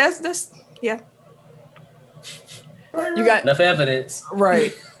 something. I mean, that's yeah. You got enough evidence,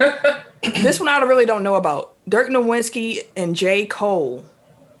 right? This one I really don't know about. Dirk Nowitzki and J. Cole.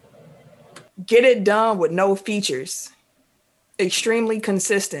 Get it done with no features. Extremely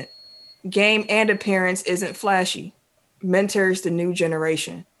consistent. Game and appearance isn't flashy. Mentors the new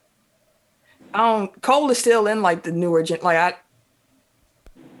generation. Cole is still in like the newer gen. Like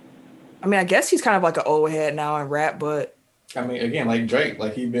I mean, I guess he's kind of like an old head now in rap, but I mean, again, like Drake,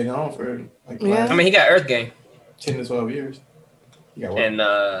 like he's been on for like Yeah. I mean, he got Earth Gang 10 to 12 years. He got what?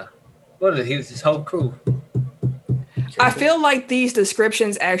 and what is it? His whole crew. I feel like these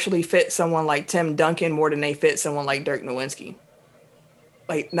descriptions actually fit someone like Tim Duncan more than they fit someone like Dirk Nowinski.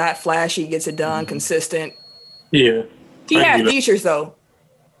 Like not flashy, gets it done, consistent. Yeah. He I had get it. features though,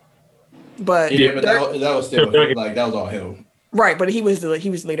 but Yeah, but Dirk- that was still like that was all him. right. But he was the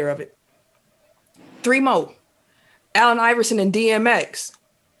leader of it. 3 more. Allen Iverson and DMX.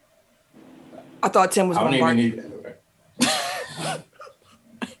 I thought Tim was I don't going to even mark. need.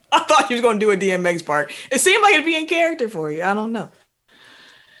 I thought he was going to do a DMX part. It seemed like it'd be in character for you. I don't know.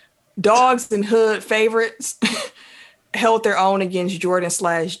 Dogs and Hood favorites held their own against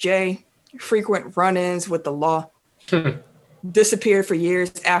Jordan/Jay. Frequent run-ins with the law. Disappeared for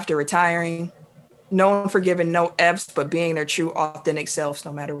years after retiring. Known for giving no F's, but being their true, authentic selves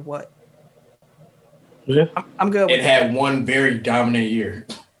no matter what. Yeah. I'm good with It that. had one very dominant year.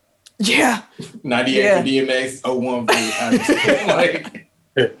 Yeah. 98 Yeah. for DMX, 01 for Iverson. Like,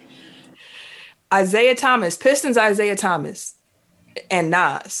 Isaiah Thomas, Pistons Isaiah Thomas, and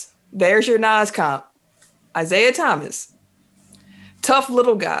Nas. There's your Nas comp. Isaiah Thomas, tough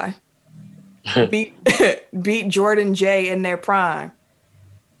little guy, beat Jordan J in their prime,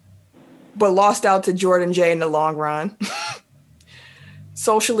 but lost out to Jordan J in the long run.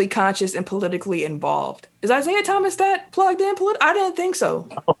 Socially conscious and politically involved. Is Isaiah Thomas that plugged in? I didn't think so.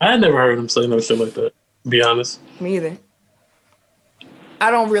 I never heard him say no shit like that, to be honest. Me either. I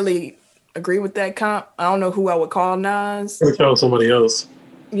don't really agree with that comp. I don't know who I would call Nas. Or tell somebody else.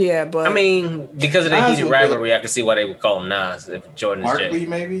 Yeah, but I mean, because of the Nas heated would rivalry, I can see why they would call him Nas if Jordan's Barkley, Jay.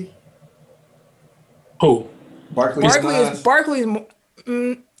 maybe? Who? Barkley's Nas? Barkley's.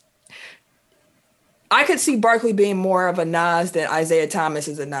 I could see Barkley being more of a Nas than Isaiah Thomas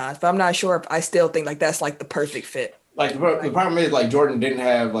is a Nas, but I'm not sure if I still think like that's like the perfect fit. Like, the problem is, like, Jordan didn't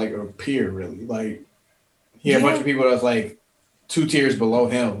have, like, a peer, really. Like, he had a bunch of people that was, like, 2 tiers below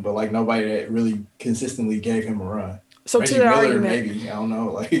him, but, like, nobody that really consistently gave him a run. So Reggie to the Miller, argument, maybe. I don't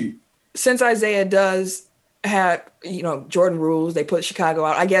know. Like, since Isaiah does have, Jordan rules, they put Chicago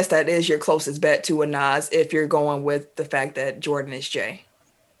out. I guess that is your closest bet to a Nas if you're going with the fact that Jordan is Jay.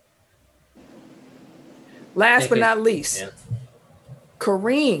 Last but not least, Yeah.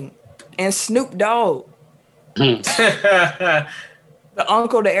 Kareem and Snoop Dogg, Yeah. the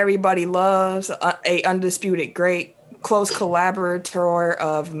uncle that everybody loves, a undisputed great, close collaborator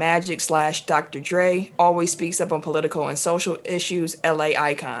of Magic / Dr. Dre, always speaks up on political and social issues, LA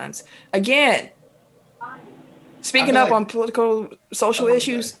icons. Again, speaking up on political, social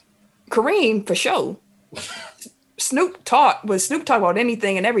issues, Kareem, for sure. Snoop talk about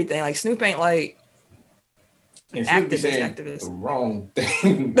anything and everything. Like, Snoop ain't like, and Snoop be saying activist. the wrong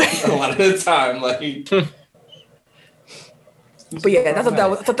thing a lot of the time. Like, but yeah, I thought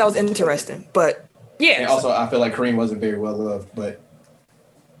that was interesting. But yeah, and also, I feel like Kareem wasn't very well loved, but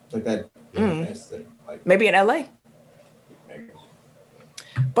like that. Like, maybe in LA. maybe.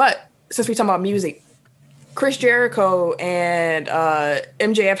 But since we're talking about music, Chris Jericho and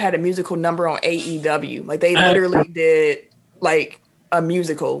MJF had a musical number on AEW. Like, they literally did like a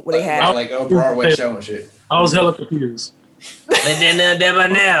musical where they had like a Broadway show and shit. I was hella confused. They did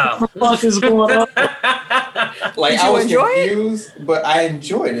that now. What the fuck is going on? Like, Did I you was enjoy it? confused, but I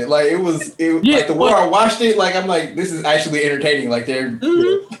enjoyed it. Like, Yeah, like the more I watched it, like, I'm like, this is actually entertaining. Like, they're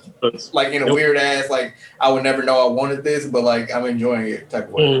like in a weird ass, like, I would never know I wanted this, but like, I'm enjoying it type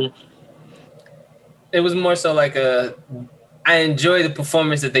of way. Mhm. It was more so like I enjoy the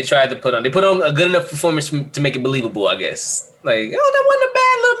performance that they tried to put on. They put on a good enough performance to make it believable, I guess. Like, that wasn't a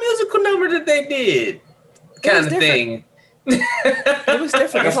bad little musical number that they did, kind of thing. it was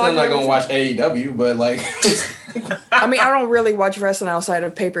different. I'm That's all still not I gonna watch AEW, but like, I mean, I don't really watch wrestling outside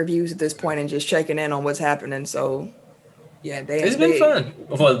of pay-per-views at this point and just checking in on what's happening. So yeah, It's been fun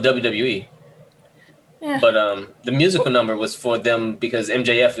for the WWE. Yeah. But the musical number was for them because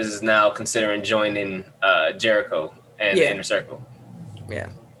MJF is now considering joining Jericho and Yeah. the Inner Circle. Yeah.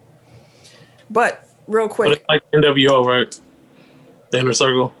 But real But quick, it's like NWO, right? The Inner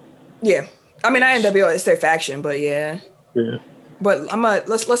Circle. yeah. I mean, NWO is their faction, but yeah. Yeah. But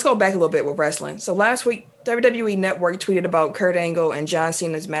let's go back a little bit with wrestling. So last week, WWE Network tweeted about Kurt Angle and John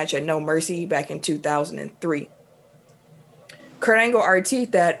Cena's match at No Mercy back in 2003. Kurt Angle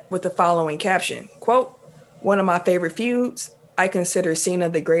RT'd that with the following caption, quote, "One of my favorite feuds. I consider Cena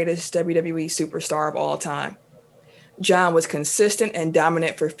the greatest WWE superstar of all time. John was consistent and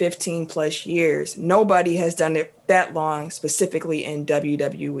dominant for 15 plus years. Nobody has done it that long, specifically in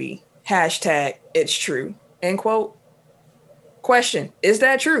WWE." Hashtag it's true. End quote. Question, is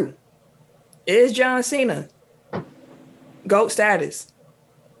that true? Is John Cena GOAT status?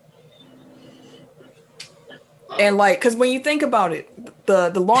 And like, because when you think about it,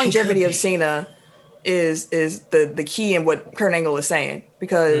 the longevity of Cena is the key in what Kurt Angle is saying.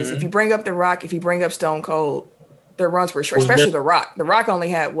 Because if you bring up The Rock, if you bring up Stone Cold, their runs were short, especially The Rock. The Rock only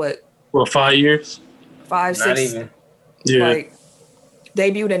had what? Well, 5 years? 5, 6. Not even. Yeah. Like,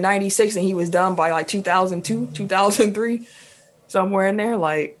 debuted in 96 and he was done by like 2002, 2003, somewhere in there.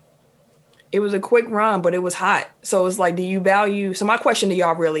 Like, it was a quick run, but it was hot. So it's like, do you value? So my question to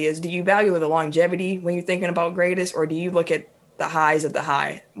y'all really is, do you value the longevity when you're thinking about greatest, or do you look at the highs of the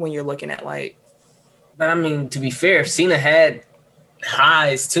high when you're looking at like? But I mean, to be fair, Cena had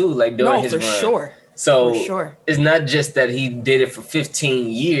highs too, like during his for run. sure. So For sure. it's not just that he did it for 15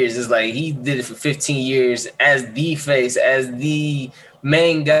 years. It's like he did it for 15 years as the face, as the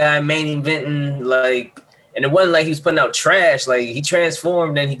main guy, main eventing, like, and it wasn't like he was putting out trash. Like, he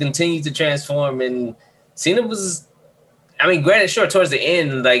transformed and he continued to transform. And Cena was, I mean, granted, sure, towards the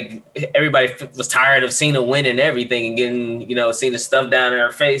end, like, everybody was tired of Cena winning everything and getting, you know, Cena stuff down in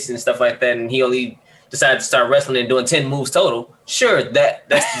her face and stuff like that. And he only decided to start wrestling and doing 10 moves total. Sure, that's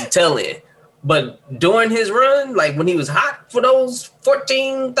the tail end. But during his run, like when he was hot for those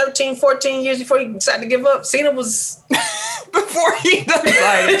 13, 14 years before he decided to give up, Cena was Before he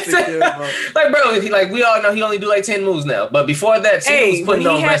decided to give up. like, bro, we all know he only do like 10 moves now. But before that, Cena was putting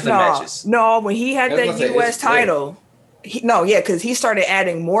on wrestling matches. No, when he had I was that gonna say, U.S. it's clear. title, because he started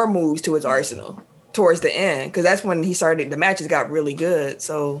adding more moves to his arsenal towards the end. Because that's when the matches got really good.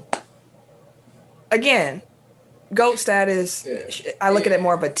 So, again, GOAT status, I look at it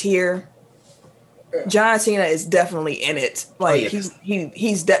more of a tier. John Cena is definitely in it. Like, he's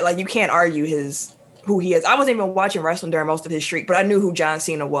like, you can't argue who he is. I wasn't even watching wrestling during most of his streak, but I knew who John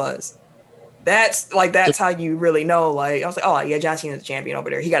Cena was. That's how you really know. Like, I was like, oh yeah, John Cena's the champion over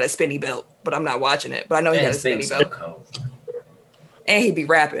there. He got a spinny belt, but I'm not watching it. But I know he got a spinny belt. And he be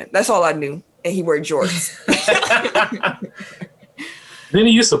rapping. That's all I knew. And he wear jorts. Then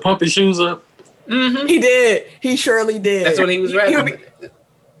he used to pump his shoes up. Mm-hmm. He did. He surely did. That's when he was rapping.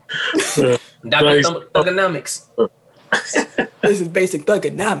 Dr. Thugonomics. This is basic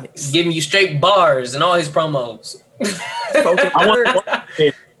thugonomics. Giving you straight bars in all his promos. I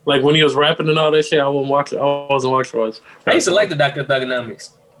want, like when he was rapping and all that shit, I wasn't watching. I used to like the Dr. Thugonomics.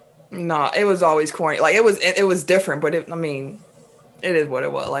 No, it was always corny. Like, it was different, but it is what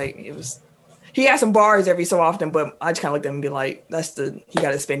it was. Like, it was. He had some bars every so often, but I just kind of looked at him and be like, he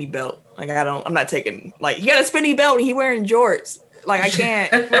got a spinny belt. Like, I'm not taking, like, he got a spinny belt and he wearing jorts. Like, I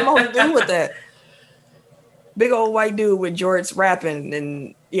can't, what am I supposed to do with that? Big old white dude with jorts rapping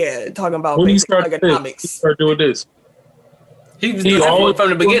and, talking about when basic economics. He started doing this. He was doing it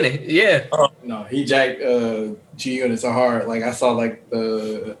from the beginning. Yeah. No, he jacked G Unit so hard. Like, I saw like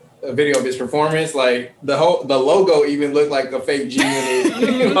a video of his performance. Like, the logo even looked like a fake G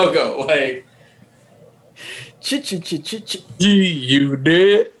Unit logo. Like, You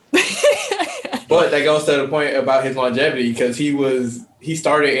did. but that goes to the point about his longevity, because he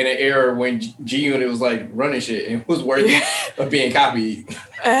started in an era when G Unit was like running shit and was worthy of being copied.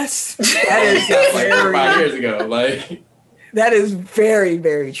 That is like 5 years ago. Like, that is very,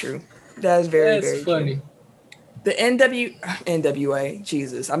 very true. That is very, very funny. True. The NWA,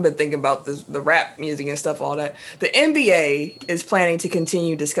 Jesus, I've been thinking about the rap music and stuff, all that. The NBA is planning to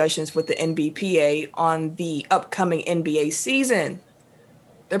continue discussions with the NBPA on the upcoming NBA season.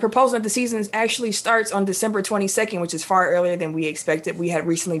 They're proposing that the season actually starts on December 22nd, which is far earlier than we expected. We had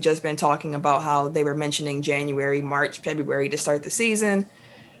recently just been talking about how they were mentioning January, March, February to start the season.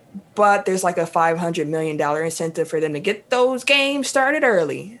 But there's like a $500 million incentive for them to get those games started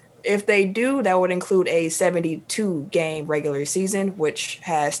early. If they do, that would include a 72-game regular season, which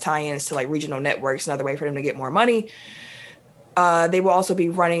has tie-ins to like regional networks, another way for them to get more money. They will also be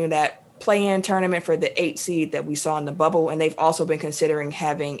running that play-in tournament for the 8 seed that we saw in the bubble, and they've also been considering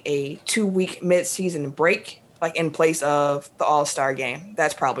having a 2-week mid-season break, like in place of the All-Star game.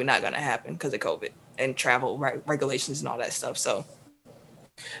 That's probably not going to happen because of COVID and travel regulations and all that stuff. So,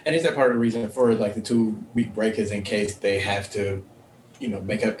 and is that part of the reason for like the 2-week break is in case they have to,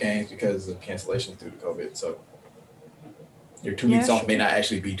 make up games because of cancellations due to COVID. So your 2 weeks off may not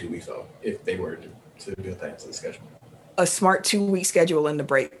actually be 2 weeks off if they were to build that into the schedule. A smart 2-week schedule in the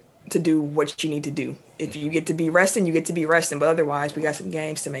break to do what you need to do. If you get to be resting, you get to be resting. But otherwise, we got some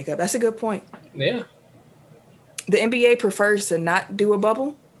games to make up. That's a good point. Yeah. The NBA prefers to not do a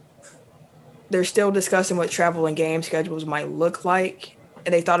bubble. They're still discussing what travel and game schedules might look like.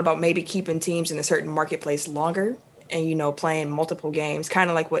 And they thought about maybe keeping teams in a certain marketplace longer and, you know, playing multiple games, kind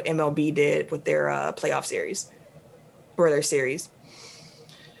of like what MLB did with their playoff series for their series.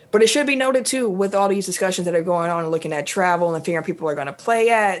 But it should be noted, too, with all these discussions that are going on and looking at travel and figuring people are going to play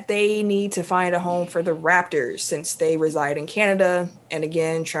at, they need to find a home for the Raptors since they reside in Canada. And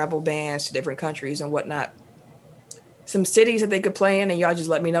again, travel bans to different countries and whatnot. Some cities that they could play in, and y'all just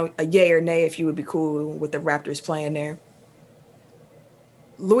let me know a yay or nay if you would be cool with the Raptors playing there.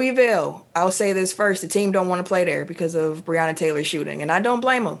 Louisville, I'll say this first. The team don't want to play there because of Breonna Taylor shooting, and I don't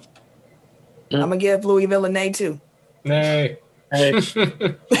blame them. I'm going to give Louisville a nay, too. Nay. Hey.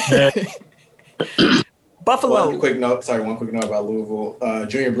 Buffalo. One quick note about Louisville.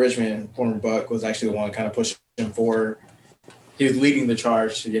 Junior Bridgman, former Buck, was actually the one kind of pushing forward. He was leading the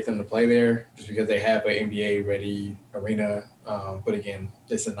charge to get them to play there just because they have an NBA-ready arena. But again,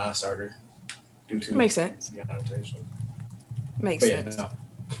 it's a non-starter due to Makes sense. the annotation. Makes But yeah, sense. no.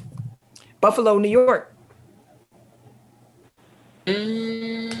 Buffalo, New York.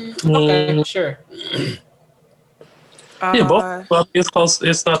 Okay, sure. Yeah, both. Well, it's close.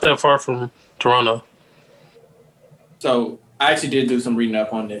 It's not that far from Toronto. So I actually did do some reading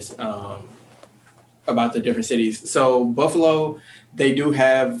up on this about the different cities. So Buffalo, they do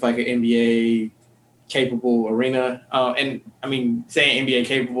have like an NBA capable arena. And I mean, saying NBA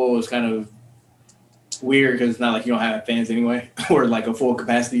capable is kind of weird because it's not like you don't have fans anyway or like a full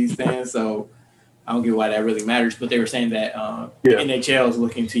capacity stand. So I don't get why that really matters. But they were saying that NHL is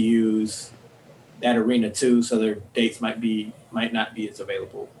looking to use that arena too, so their dates might not be as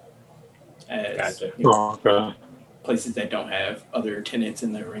available as places that don't have other tenants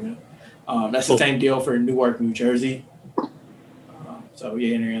in the arena. That's the same deal for Newark, New Jersey. So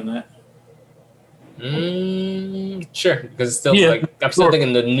yeah, entering on that. Sure, because it's still I'm still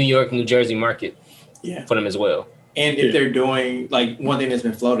thinking the New York, New Jersey market for them as well. And if they're doing like one thing that's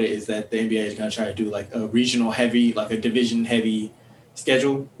been floated is that the NBA is going to try to do like a regional heavy, like a division heavy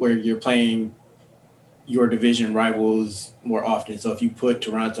schedule where you're playing your division rivals more often. So if you put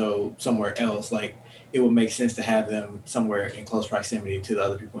Toronto somewhere else, like it would make sense to have them somewhere in close proximity to the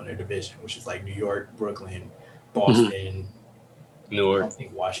other people in their division, which is like New York, Brooklyn, Boston, Newark. I don't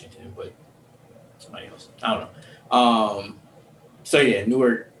think Washington, but somebody else. I don't know. So yeah,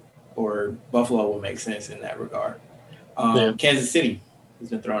 Newark or Buffalo will make sense in that regard. Kansas City has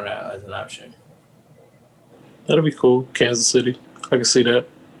been thrown out as an option. That'll be cool. Kansas City. I can see that.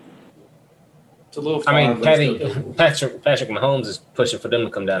 It's a little far, I mean, but Patrick Mahomes is pushing for them to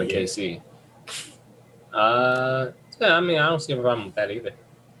come down to KC. Yeah, I mean, I don't see a problem with that either.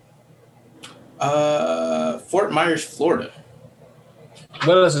 Fort Myers, Florida.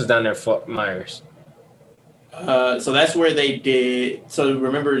 What else is down there, Fort Myers? So that's where they did. So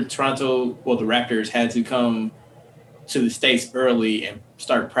remember, Toronto, well, the Raptors had to come to the States early and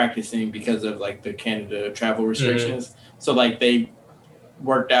start practicing because of like the Canada travel restrictions. So like they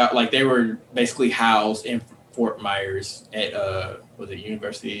worked out, like they were basically housed in Fort Myers at was it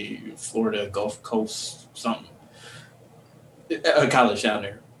University of Florida Gulf Coast something, a college down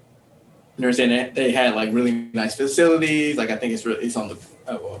there. You understand that they had like really nice facilities. Like I think it's on the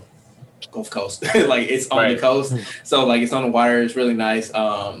Gulf Coast, like it's on the coast, so like it's on the water. It's really nice. The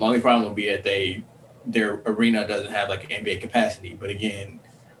only problem will be that their arena doesn't have like an NBA capacity, but again,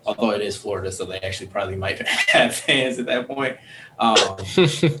 although it is Florida, so they actually probably might have fans at that point.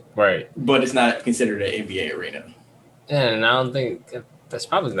 Right. But it's not considered an NBA arena. Yeah, and I don't think that's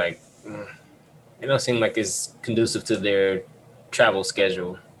probably like it don't seem like it's conducive to their travel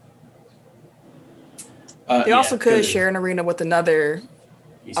schedule. They also could share an arena with another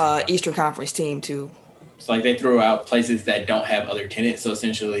Eastern Conference team too. So like they throw out places that don't have other tenants. So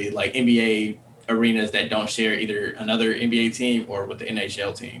essentially like NBA arenas that don't share either another NBA team or with the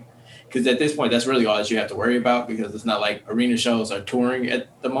NHL team. Because at this point, that's really all that you have to worry about because it's not like arena shows are touring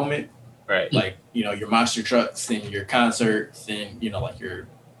at the moment. Right. Like, you know, your monster trucks and your concerts and, you know, like your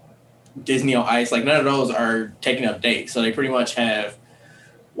Disney on Ice, like none of those are taking up dates. So they pretty much have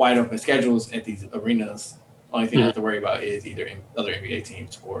wide open schedules at these arenas. Only thing you have to worry about is either other NBA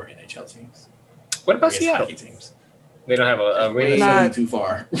teams or NHL teams. What about Seattle? Teams. They don't have a arena. Not too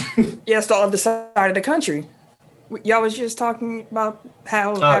far. Yeah, it's the other side of the country. Y'all was just talking about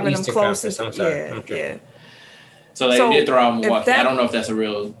how having them close. Yeah. So they did throw out Milwaukee. I don't know if that's a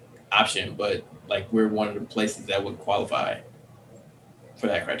real option, but like we're one of the places that would qualify for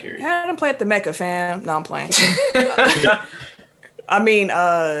that criteria. I didn't play at the Mecca, fam. No, I'm playing. I mean,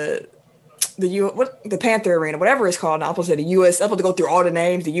 the Panther Arena, whatever it's called. Now, I'm supposed to say the US. I'm supposed to go through all the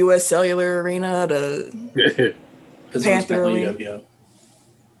names: the US Cellular Arena, the Panther Arena.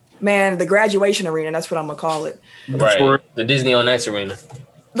 Man, the Graduation Arena. That's what I'm gonna call it. Right. The Disney on Ice Arena.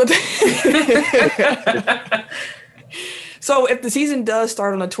 So if the season does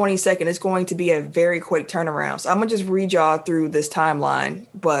start on the 22nd, it's going to be a very quick turnaround. So I'm gonna just read y'all through this timeline,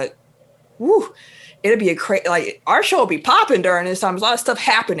 but woo, it'll be a crazy. Like our show will be popping during this time. There's a lot of stuff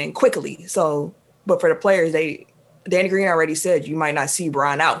happening quickly. So, but for the players, Danny Green already said you might not see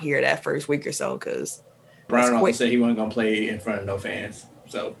Brian out here that first week or so because Brian also said he wasn't gonna play in front of no fans.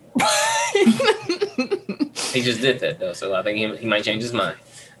 So he just did that though. So I think he might change his mind.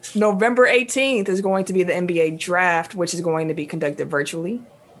 November 18th is going to be the NBA draft, which is going to be conducted virtually.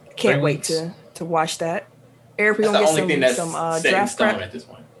 Can't wait to watch that. Eric, we're going to get some draft prep at this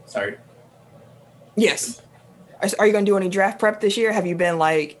point. Sorry. Yes. Are you going to do any draft prep this year? Have you been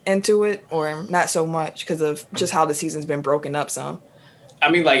like into it or not so much because of just how the season's been broken up some? I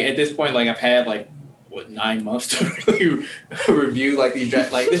mean, like at this point, like I've had like 9 months to really review like these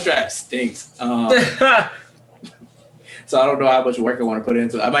draft. Like this draft stinks. So I don't know how much work I want to put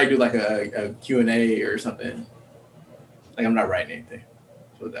into it. I might do like a Q&A or something. Like I'm not writing anything.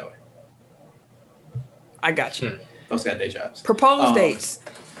 Put it that way. I got you. Those got day jobs. Proposed dates.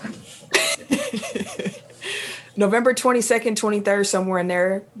 November 22nd, 23rd, somewhere in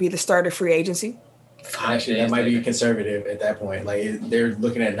there, be the start of free agency. Actually, that might be conservative at that point. Like they're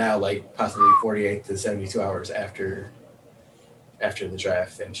looking at now, like possibly 48 to 72 hours after the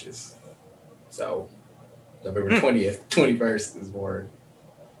draft finishes. So November 20th, 21st is more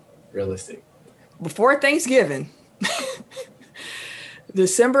realistic. Before Thanksgiving.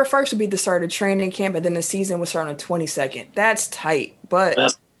 December 1st would be the start of training camp, and then the season would start on the 22nd. That's tight, but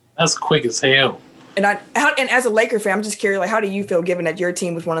that's quick as hell. And as a Laker fan, I'm just curious, like, how do you feel given that your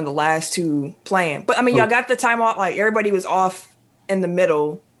team was one of the last two playing? But I mean, y'all got the time off, like everybody was off in the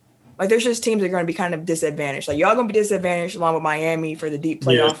middle. Like there's just teams that are going to be kind of disadvantaged. Like y'all going to be disadvantaged along with Miami for the deep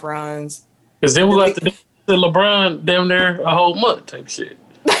playoff runs. Because then we'll have to do LeBron damn near a whole month type shit.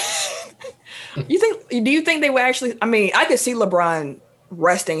 Do you think they would actually? I mean, I could see LeBron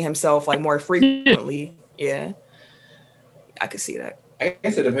resting himself like more frequently. Yeah, I could see that. I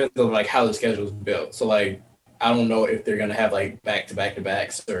guess it depends on like how the schedule is built. So like, I don't know if they're gonna have like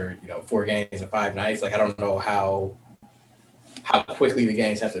back-to-backs or 4 games and 5 nights. Like I don't know how quickly the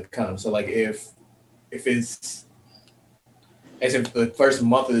games have to come. So like if it's as if the first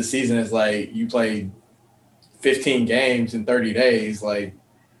month of the season is like you played 15 games in 30 days, like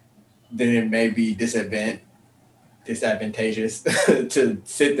then it may be disadvantageous to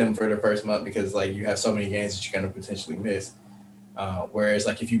sit them for the first month because like you have so many games that you're going to potentially miss. Whereas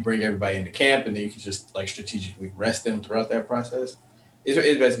like if you bring everybody into camp and then you can just like strategically rest them throughout that process, it's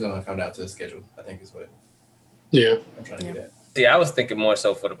basically going to come down to the schedule, I think is what I'm trying to get at. See, I was thinking more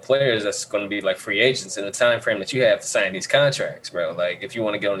so for the players that's going to be like free agents in the time frame that you have to sign these contracts, bro. Like if you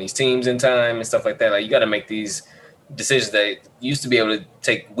want to get on these teams in time and stuff like that, like you got to make these decisions that used to be able to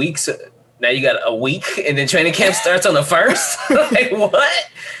take weeks. Now you got a week and then training camp starts on the 1st. Like what?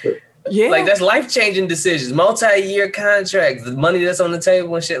 Yeah. Like that's life-changing decisions, multi-year contracts, the money that's on the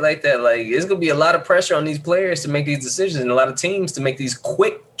table and shit like that. Like it's going to be a lot of pressure on these players to make these decisions and a lot of teams to make these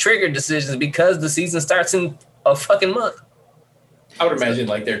quick trigger decisions because the season starts in a fucking month. I would imagine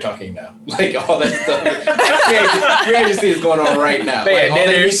like they're talking now, like all that stuff. Free agency is going on right now. Like, all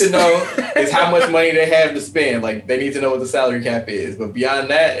they need to know is how much money they have to spend. Like they need to know what the salary cap is. But beyond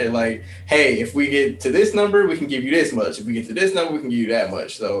that, it's like, hey, if we get to this number, we can give you this much. If we get to this number, we can give you that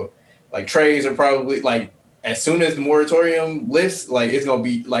much. So like trades are probably like as soon as the moratorium lifts, like it's gonna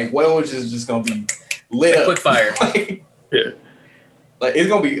be like Woj is just gonna be lit up. Quick fire. Yeah. Like it's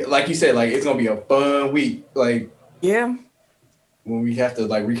gonna be like you said, like it's gonna be a fun week. Like yeah. When we have to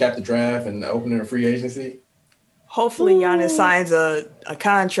like recap the draft and opening a free agency. Hopefully Giannis signs a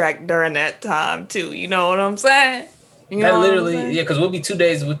contract during that time too. You know what I'm saying? Because we'll be 2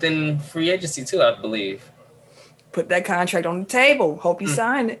 days within free agency too, I believe. Put that contract on the table. Hope you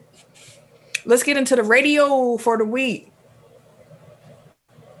sign it. Let's get into the radio for the week.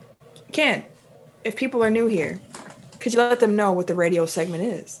 Ken, if people are new here, could you let them know what the radio segment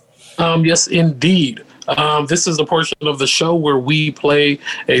is? Yes, indeed. This is the portion of the show where we play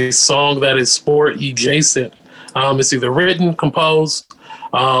a song that is sport adjacent. It's either written, composed,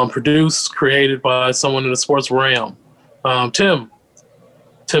 produced, created by someone in the sports realm. Tim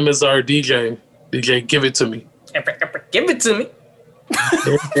is our DJ. DJ, give it to me. Give it to me.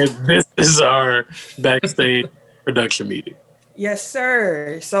 And this is our backstage production meeting. Yes,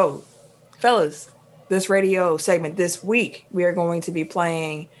 sir. So, fellas, this radio segment this week, we are going to be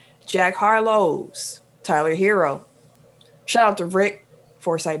playing Jack Harlow's Tyler Hero. Shout out to Rick,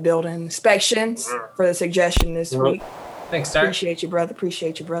 Foresight Building Inspections, for the suggestion this week. Thanks, sir. Appreciate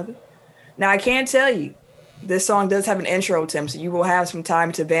you, brother. Now, I can tell you, this song does have an intro, Tim, so you will have some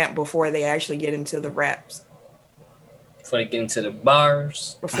time to vamp before they actually get into the raps. Before they get into the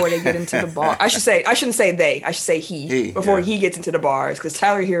bars. Before they get into the bar. I shouldn't say they. I should say he before he gets into the bars, because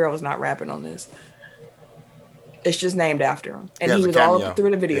Tyler Hero is not rapping on this. It's just named after him. And he was all up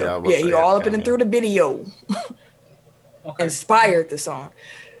through the video. Yeah, he all up and through the video. Okay. Inspired the song.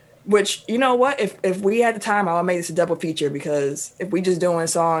 Which, you know what? If we had the time, I would make this a double feature, because if we just doing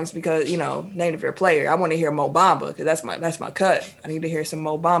songs because, you know, name of your player, I want to hear Mo Bamba, because that's my cut. I need to hear some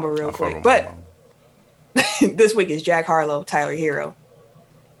Mo Bamba real quick. But this week is Jack Harlow, Tyler Hero.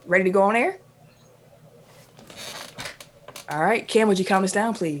 Ready to go on air? All right. Cam, would you count us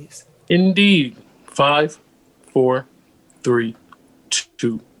down, please? Indeed. 5, 4, 3,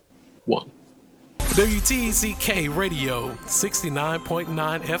 2, 1. WTECK Radio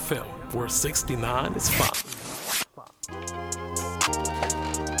 69.9 FM, where 69 is fine.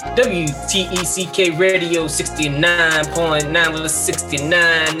 WTECK Radio 69.9 with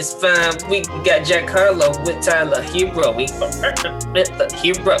 69 is fine. We got Jack Harlow with Tyler Hero. We the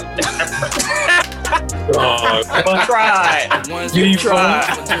hero. Tried. You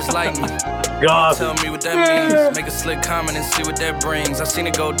tried. Just like me. God. Tell me what that means. Make a slick comment and see what that brings. I seen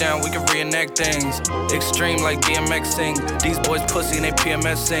it go down, we can reenact things. Extreme like DMX sing. These boys pussy and they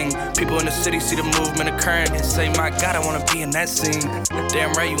PMS sing. People in the city see the movement occurring and say, my God, I wanna be in that scene.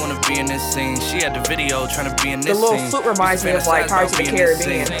 Damn right you wanna be in this scene. She had the video trying to be in this scene. The little flute reminds me of like Pirates of the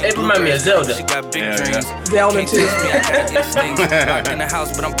Caribbean. It reminds me of Zelda. She got big dreams. Zelda too. I got instincts. Locked in the house,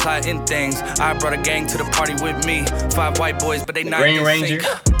 but I'm plotting things. I brought a gang to the party with me. 5 white boys, but they not Green in Ranger.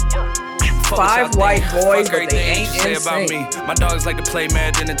 sync. 5 white boys, but they ain't say in about sync. me. My dogs like to play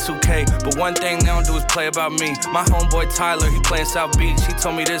Madden in 2K, but one thing they don't do is play about me. My homeboy Tyler, he playing South Beach. He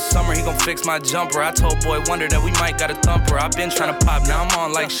told me this summer he gon' fix my jumper. I told Boy Wonder that we might got a thumper. I've been trying to pop, now I'm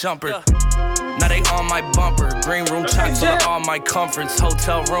on like Shumper. Now they on my bumper. Green room chock full of all my comforts.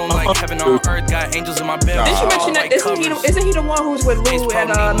 Hotel room like heaven on earth. Got angels in my bed. Did you mention that? Isn't he the one who's with Lou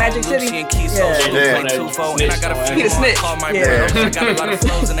at Magic City? And I got a few He the snitch. call my bros. I got a lot of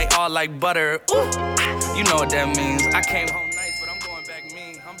flows and they all like butter. Ooh. You know what that means. I came home nice, but I'm going back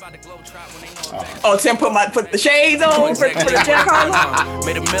mean. I'm about to glow trot when they know I'm back. Oh, Tim put the shades on for the Jack Harlow.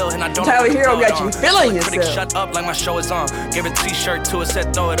 Made a mill and I don't Tyler Hero got you feeling Critic, yourself. shut up like my show is on. Give a t-shirt to her,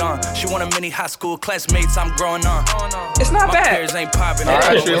 said throw it on. She want a mini high school classmates I'm growing on. It's not My bad. peers ain't popping. I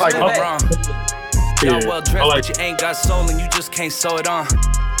actually like it. Y'all well dressed, like but you ain't got soul and you just can't sew it on.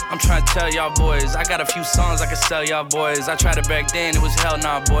 I'm trying to tell y'all boys, I got a few songs I can sell y'all boys. I tried it back then, it was hell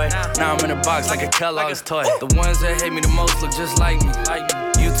nah, boy. Now I'm in a box like a Kellogg's toy. The ones that hate me the most look just like me.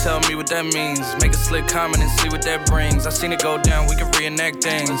 You tell me what that means. Make a slick comment and see what that brings. I seen it go down, we can reenact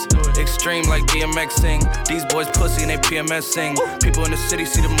things. Extreme like DMX sing. These boys pussy and they PMS sing. People in the city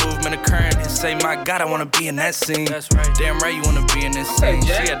see the movement occurring and say, my God, I wanna be in that scene. Damn right you wanna be in this scene.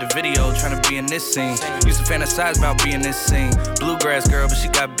 She had the video trying to be in this scene. Used to fantasize about being in this scene. Bluegrass girl, but she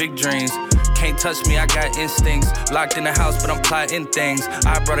got big dreams. Can't touch me, I got instincts. Locked in the house, but I'm plotting things.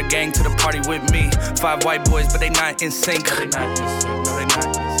 I brought a gang to the party with me. 5 white boys, but they not in sync. No, they not in sync. No, they not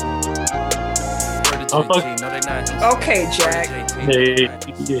in sync. No, they not in sync. Okay, Jack.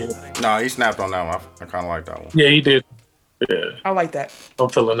 Yeah. No, he snapped on that one. I kind of like that one. Yeah, he did. Yeah. I like that. I'm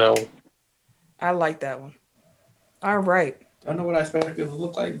feeling that one. I like that one. All right. I know what I expected him to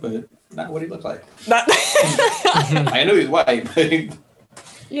look like, but not what he looked like. Not I knew he was white, but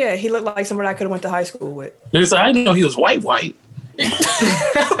yeah, he looked like somebody I could have went to high school with. Listen, I didn't know he was white. You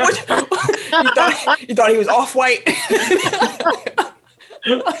thought he was off-white?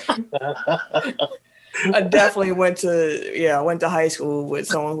 I definitely went to high school with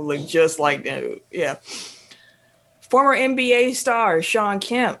someone who looked just like them. Yeah. Former NBA star Shawn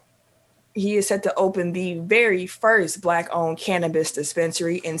Kemp. He is set to open the very first Black-owned cannabis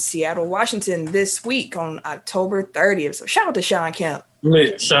dispensary in Seattle, Washington this week on October 30th. So shout out to Shawn Kemp.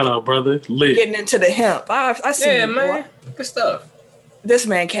 Lit. Shout out, brother. Lit. Getting into the hemp. I see Yeah, you, man. boy. Good stuff. This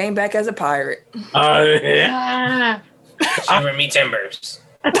man came back as a pirate. Yeah. Shiver me timbers.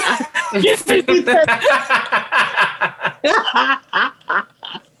 I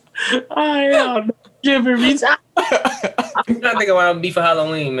don't Shiver me. I'm trying to think of what I'm be for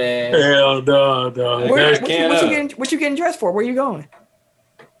Halloween, man. Hell no. What you getting dressed for? Where you going?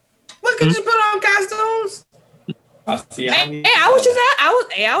 Look, you just put on costumes. Hey, I was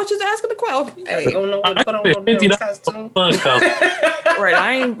just asking the question. I Hey, don't know what to put on no damn costume. right,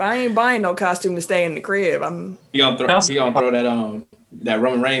 I ain't buying no costume to stay in the crib. he gonna throw that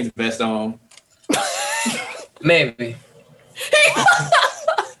Roman Reigns vest on. Maybe.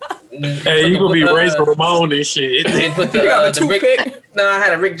 Hey, you gonna be raised Ramon and shit. They put You got a the Rick. toothpick? No, I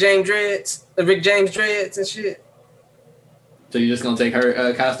had a Rick James dreads and shit. So you're just gonna take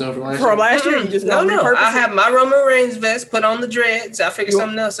her costume from last year? From last year, you just No. repurpose I it? have my Roman Reigns vest, put on the dreads. I figured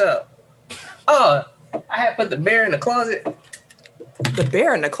something else out. Oh, I had put the bear in the closet. The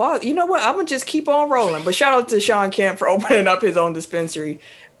bear in the closet. You know what? I'm gonna just keep on rolling. But shout out to Sean Kemp for opening up his own dispensary.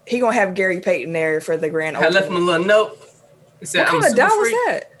 He gonna have Gary Payton there for the grand I opening. left him a little note. It said, What kind I'm of dial was freak.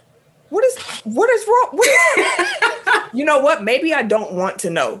 that? What is wrong? You know what? Maybe I don't want to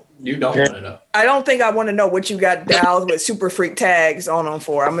know. You don't want to know. I don't think I want to know what you got dials with super freak tags on them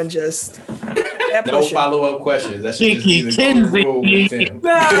for. I'm gonna just No follow-up questions. That's just Kiki either go Kinsey. rule with Tim.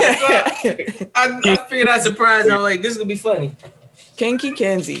 I figured I'd surprise him. I'm like, this is gonna be funny. Kinky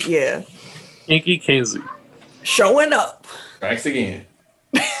Kenzie, yeah, Kinky Kinsey. showing up. Strikes again.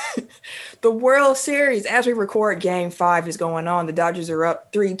 The World Series, as we record, Game 5 is going on. The Dodgers are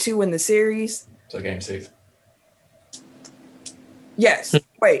up 3-2 in the series. So game 6. Yes.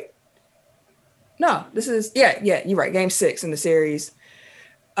 Wait. No, this is yeah. You're right. Game 6 in the series.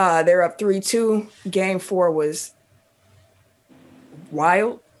 They're up 3-2. Game 4 was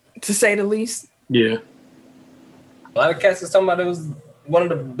wild, to say the least. Yeah. A lot of cats are talking about it was one of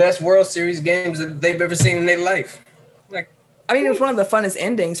the best World Series games that they've ever seen in their life. Like, I mean, it was one of the funnest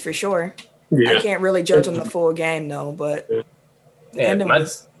endings for sure. Yeah. I can't really judge on the full game though, but the ending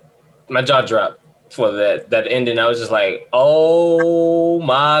was my jaw dropped for that ending. I was just like, oh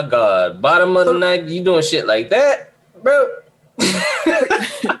my God. Bottom of the ninth, you doing shit like that, bro?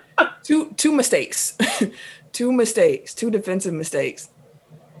 two mistakes. Two defensive mistakes.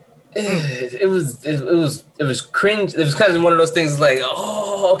 It was cringe. It was kind of one of those things like,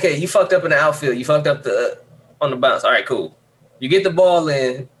 oh, okay, you fucked up in the outfield. You fucked up on the bounce. All right, cool. You get the ball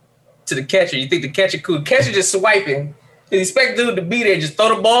in to the catcher. You think the catcher cool. Catcher just swiping. You expect dude to be there, just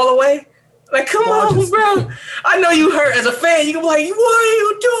throw the ball away? Like, come on, bro. I know you hurt as a fan. You can be like, what are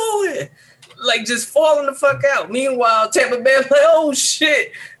you doing? Like, just falling the fuck out. Meanwhile, Tampa Bay's like, oh,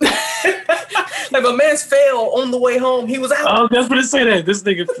 shit. Like, my man's fell on the way home. He was out. Oh, that's what it say that. This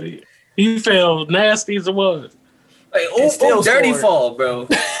nigga, he fell nasty as it was. Like, still dirty scored. fall, bro.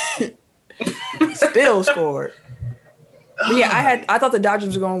 Still scored. But yeah, I thought the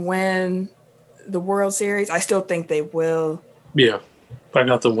Dodgers were going to win the World Series. I still think they will. Yeah. I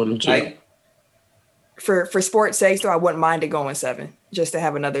got the one too. Like, For sports' sake, though, I wouldn't mind it going 7 just to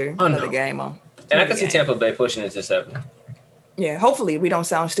have another game on. And I can see Tampa Bay pushing it to 7. Yeah, hopefully we don't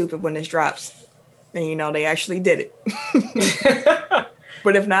sound stupid when this drops. And, you know, they actually did it.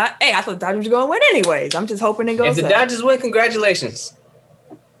 But if not, hey, I thought the Dodgers were going to win anyways. I'm just hoping it goes If the 7. Dodgers win, congratulations.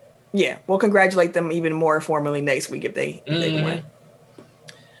 Yeah, we'll congratulate them even more formally next week if they win.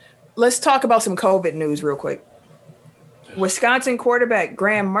 Let's talk about some COVID news real quick. Wisconsin quarterback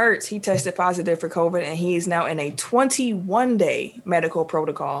Graham Mertz, he tested positive for COVID, and he is now in a 21-day medical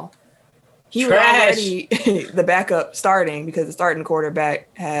protocol. He was already the backup starting because the starting quarterback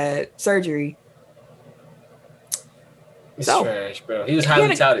had surgery. It's trash, bro. He was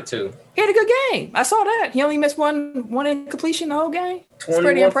highly touted, too. He had a good game. I saw that. He only missed one incompletion the whole game. It's pretty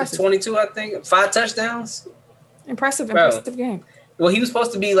 21 impressive. for 22, I think. 5 touchdowns. Impressive game. Well, he was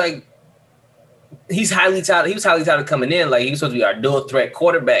supposed to be like, he's highly touted. He was highly touted coming in. Like, he was supposed to be our dual threat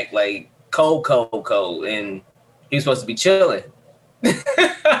quarterback, like cold. And he was supposed to be chilling.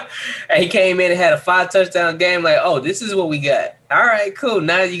 And he came in and had a 5 touchdown game. Like, oh, this is what we got. All right, cool.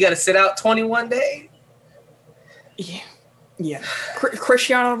 Now you got to sit out 21 days. Yeah.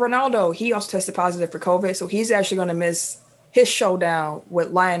 Cristiano Ronaldo, he also tested positive for COVID, so he's actually going to miss his showdown with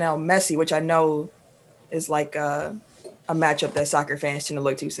Lionel Messi, which I know is like a matchup that soccer fans tend to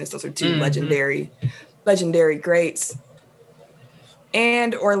look to since those are two legendary greats.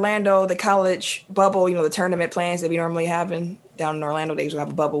 And Orlando, the college bubble, you know, the tournament plans that we normally have down in Orlando, they usually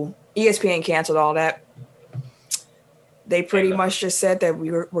have a bubble. ESPN canceled all that. They pretty much just said that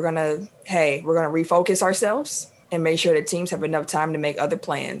we're gonna refocus ourselves and make sure that teams have enough time to make other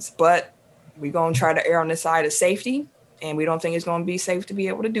plans. But we're gonna try to err on the side of safety, and we don't think it's gonna be safe to be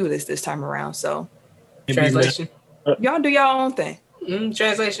able to do this time around. So, Translation. y'all do y'all own thing.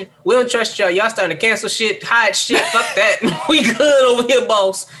 Translation. We don't trust y'all. Y'all starting to cancel shit, hide shit. Fuck that. We good over here,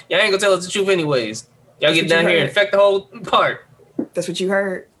 boss. Y'all ain't gonna tell us the truth anyways. Y'all get down here and infect the whole part. That's what you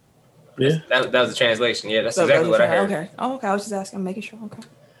heard. Yeah. That was the translation. Yeah, that's exactly what I heard. Okay. Oh, okay. I was just asking. I'm making sure. Okay.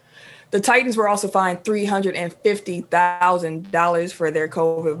 The Titans were also fined $350,000 for their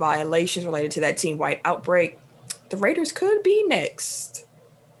COVID violations related to that team-wide outbreak. The Raiders could be next.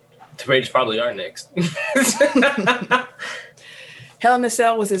 The Raiders probably are next. Hell in a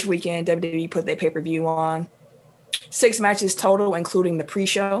Cell was this weekend. WWE put their pay-per-view on. 6 matches total, including the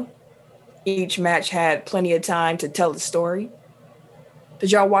pre-show. Each match had plenty of time to tell the story.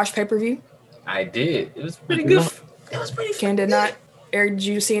 Did y'all watch pay-per-view? I did. It was pretty good. was pretty Ken did not. Eric, did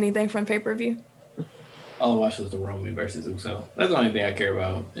you see anything from pay-per-view? All I watched was the Roman versus Uso. That's the only thing I care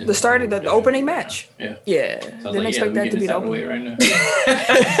about. The start of the opening match. Yeah. Yeah. So I was Didn't expect that to be the opening. right now.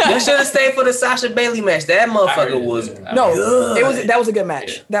 You should have stayed for the Sasha Bailey match. That motherfucker was No, good. that was a good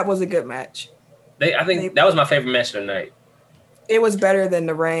match. Yeah. That was a good match. I think that was my favorite match of the night. It was better than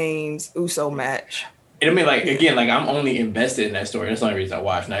the Reigns Uso match. And I mean, like, again, like, I'm only invested in that story. That's the only reason I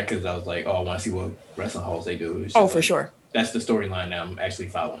watched. Not because I was like, oh, I want to see what wrestling halls they do. It's just For like, sure. That's the storyline that I'm actually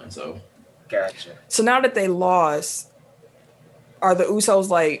following. So, Gotcha. So now that they lost, are the Usos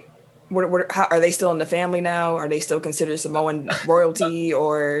like, how, are they still in the family now? Are they still considered Samoan royalty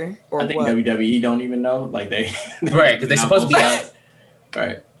or I think what? WWE don't even know. Like, they. Right, because they're supposed to be.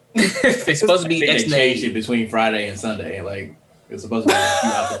 Right. They're supposed to be They changed it ex-Navy. between Friday and Sunday. Like, it's supposed to be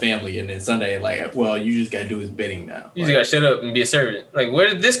you out the family. And then Sunday, like, well, you just got to do his bidding now. You just gotta shut up and be a servant. Like, where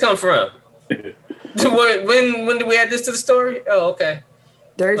did this come from? when did we add this to the story? Oh, okay.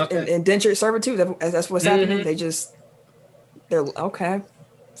 They're Okay. indentured servitude. That's what's happening. They're okay.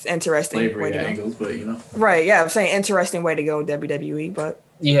 It's interesting. way Slavery to go. angles, but, you know. Right, yeah, I'm saying interesting way to go, WWE, but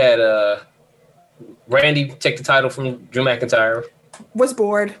You had Randy take the title from Drew McIntyre. was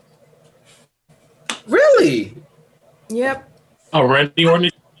bored. Really? Yep, Oh, Randy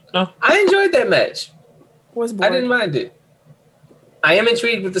Orton. No? I enjoyed that match. was bored. I didn't mind it. I am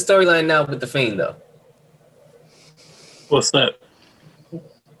intrigued with the storyline now with The Fiend, though. What's that?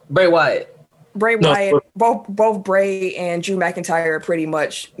 Bray Wyatt. Bray No, Wyatt, but- both Bray and Drew McIntyre are pretty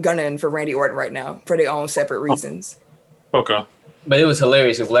much gunning for Randy Orton right now for their own separate reasons. Okay. But it was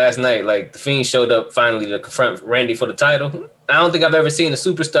hilarious because last night, like, The Fiend showed up finally to confront Randy for the title. I don't think I've ever seen a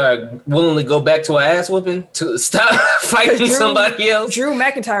superstar willingly go back to an ass whooping to stop fighting somebody else. Drew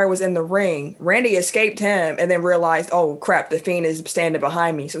McIntyre was in the ring. Randy escaped him and then realized, oh crap, the Fiend is standing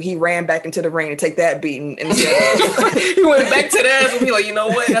behind me. So he ran back into the ring to take that beating. Instead of He went back to the ass and be like, you know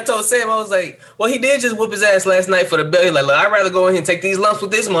what? I told Sam, I was like, well, he did just whoop his ass last night for the belt. He's like, look, I'd rather go in here and take these lumps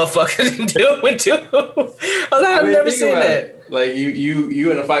with this motherfucker than do it with you. I was like, I've never think seen about that. it. Like, you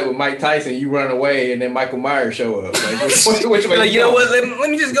in a fight with Mike Tyson, you run away, and then Michael Myers show up. Like, which way Like, you know what? Let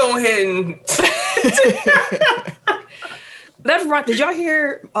me just go ahead and. That's right. Did y'all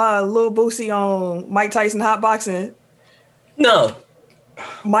hear Lil Boosie on Mike Tyson hotboxing? No.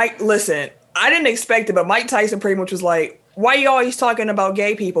 Mike, listen, I didn't expect it, but Mike Tyson pretty much was like, why you always talking about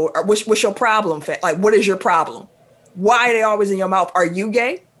gay people? Or what's your problem? Like, what is your problem? Why are they always in your mouth? Are you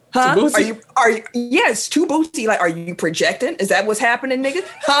gay? Huh? To Boosie? Are you yes, to Boosie. Like, are you projecting? Is that what's happening, nigga?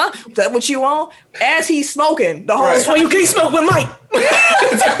 Huh? Is that what you on? As he's smoking the whole That's why time. you can't smoke with Mike.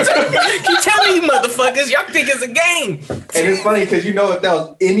 Keep telling you motherfuckers, y'all think it's a game. And it's funny because if that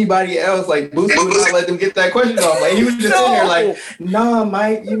was anybody else, like Boosie would not let them get that question off. Like he was just in there, like, nah,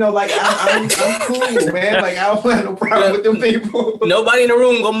 Mike, like I'm cool, man. Like I don't have no problem with them people. Nobody in the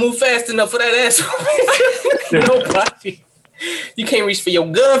room gonna move fast enough for that ass. Nobody. You can't reach for your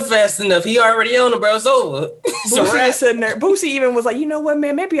gun fast enough. He already on it, bro. It's over. Boosie was sitting there. Boosie even was like, you know what,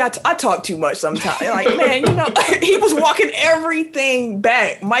 man? Maybe I talk too much sometimes. Like, man, he was walking everything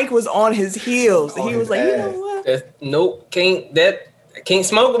back. Mike was on his heels. And he was like, you know what? Nope, can't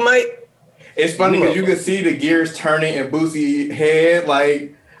smoke with Mike. It's funny because you can see the gears turning in Boosie's head.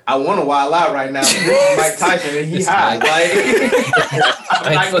 Like I want to wild out right now. This is Mike Tyson and he high. Like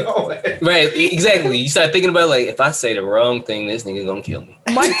I'm not going. Right, exactly. You start thinking about like, if I say the wrong thing, this nigga gonna kill me.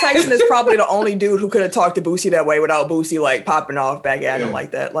 Mike Tyson is probably the only dude who could have talked to Boosie that way without Boosie like popping off back at him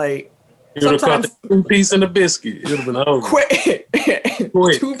like that. Like You would have caught sometimes the 2 piece and a biscuit. It would have been over. quick,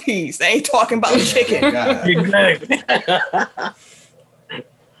 Quick. 2 piece. They ain't talking about chicken. God. Exactly.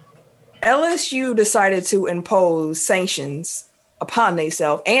 LSU decided to impose sanctions upon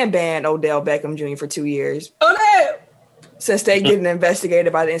themselves and ban Odell Beckham Jr. for 2 years Oh damn! since they getting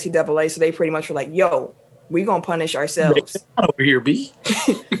investigated by the NCAA. So they pretty much were like, "Yo, we gonna punish ourselves." Over here, B.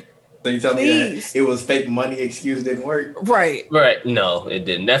 So you tell me Please. that it was fake money excuse didn't work. Right? Right, no, it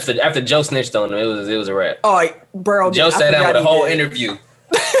didn't. After Joe snitched on him, it was a wrap. Oh, bro, Joe I sat down forgot with a he whole did. interview.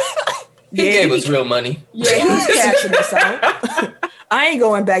 He Yeah, gave he- us real money. Yeah, he was cashing us out. I ain't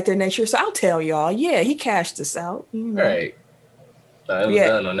going back there next year, so I'll tell y'all. Yeah, he cashed us out. You know. Right. It was Yeah.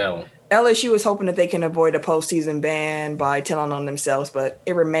 done on that one. LSU is hoping that they can avoid a postseason ban by telling on themselves, but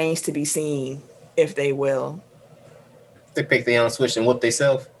it remains to be seen if they will. They picked their own switch and whooped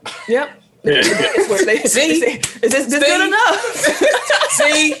themselves. Yep. It's where they- See? is this good enough?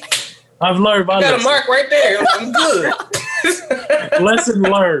 See? I've learned my Got a lesson. mark right there. I'm good. Lesson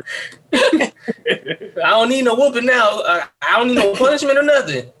learned. I don't need no whooping now. I don't need no punishment or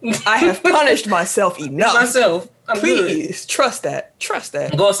nothing. I have punished myself enough. Myself. I'm good. Please trust that. Trust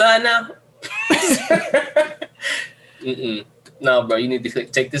that. Go outside now. No, bro, you need to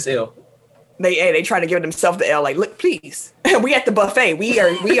take this L. They try to give themselves the L. Like, look, please, we at the buffet. We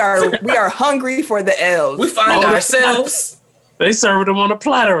are hungry for the L's. We find ourselves. They serve them on a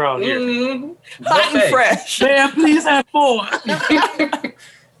platter out here. Hot and fresh. Man, please have 4.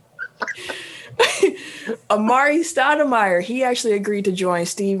 Amari Stoudemire, he actually agreed to join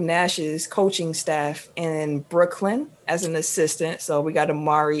Steve Nash's coaching staff in Brooklyn as an assistant. So we got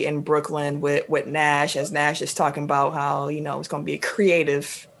Amari in Brooklyn with Nash, as Nash is talking about how, it's going to be a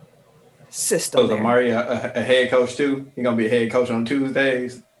creative system. So is Amari a head coach too? He's going to be a head coach on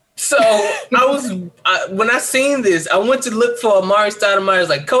Tuesdays? So when I seen this, I went to look for Amari Stoudemire's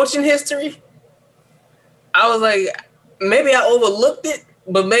like coaching history. I was like, maybe I overlooked it,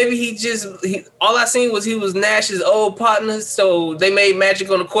 but maybe all I seen was he was Nash's old partner. So they made magic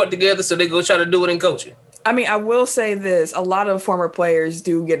on the court together. So they go try to do it in coaching. I mean, I will say this: a lot of former players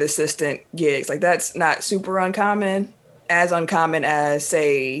do get assistant gigs. Like, that's not super uncommon, as uncommon as,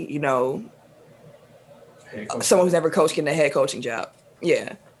 say, someone who's never coached getting a head coaching job.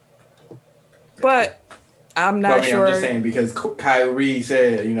 Yeah. But I'm not sure. I'm just saying, because Kyrie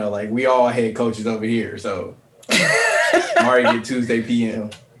said, like, we all head coaches over here. So Amari get Tuesday PM.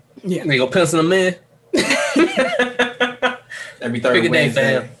 Yeah. They go pencil them in. Every third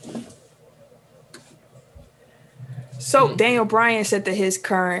Wednesday. So Daniel Bryan said that his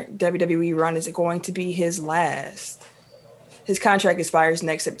current WWE run is going to be his last. His contract expires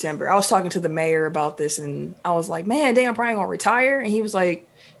next September. I was talking to the mayor about this, and I was like, man, Daniel Bryan gonna retire? And he was like,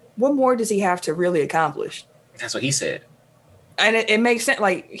 what more does he have to really accomplish? That's what he said. And it makes sense.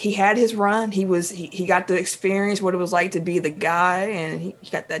 Like, he had his run. He got the experience, what it was like to be the guy, and he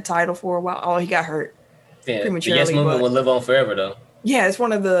got that title for a while. Oh, he got hurt. Yeah, the Yes Movement will live on forever, though. Yeah, it's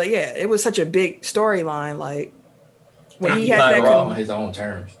one of the, it was such a big storyline. Like, when he had that on his own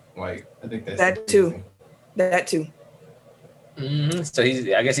terms. Like, I think that too. That too. Mm-hmm. So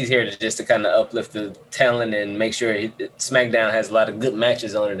I guess he's here to kind of uplift the talent and make sure SmackDown has a lot of good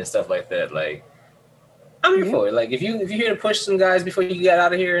matches on it and stuff like that. Like, I'm here for it. Like, if you're here to push some guys before you get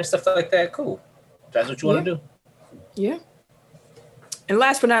out of here and stuff like that, cool. That's what you want to do. Yeah. And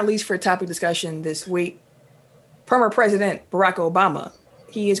last but not least, for topic discussion this week, former President Barack Obama.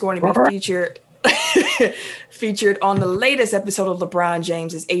 He is going to be featured on the latest episode of LeBron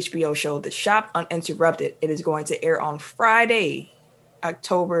James's HBO show, The Shop Uninterrupted. It is going to air on Friday,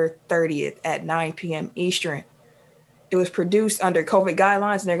 October 30th at 9 p.m. Eastern. It was produced under COVID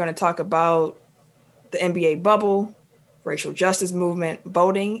guidelines, and they're going to talk about the NBA bubble, racial justice movement,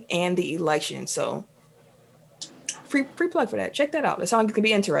 voting, and the election. So free plug for that. Check that out. That sounds like it could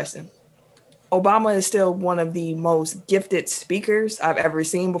be interesting. Obama is still one of the most gifted speakers I've ever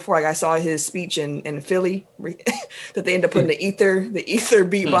seen before. Like, I saw his speech in Philly that they ended up putting the ether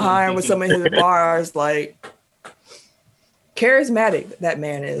beat behind with some of his bars. Like, charismatic. That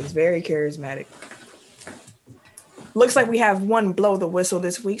man is very charismatic. Looks like we have one blow the whistle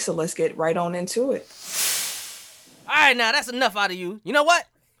this week, so let's get right on into it. All right, now that's enough out of you. You know what?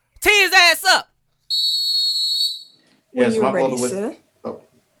 Tee his ass up. Yes, when my ready, blow the whistle. sir.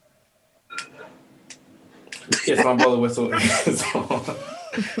 Yes, my blow the whistle is on.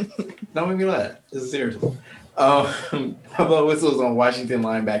 Don't make me laugh. This is serious. My blow the whistle is on Washington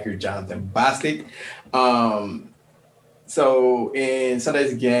linebacker Jonathan Bostic. So in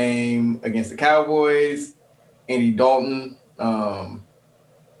Sunday's game against the Cowboys, Andy Dalton was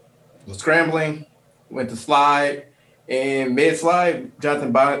scrambling, went to slide, and mid-slide,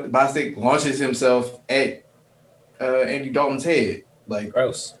 Jonathan Bostic launches himself at Andy Dalton's head. Like,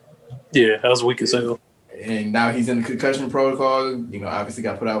 gross. Yeah, that was weak as hell. And now he's in the concussion protocol. Obviously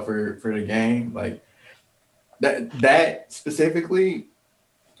got put out for the game. Like, that specifically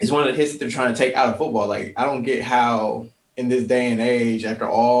is one of the hits that they're trying to take out of football. Like, I don't get how in this day and age, after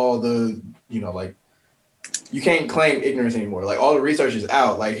all the, like, you can't claim ignorance anymore. Like, all the research is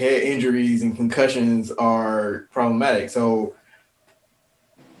out. Like, head injuries and concussions are problematic. So,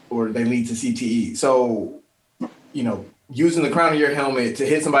 or they lead to CTE. So, using the crown of your helmet to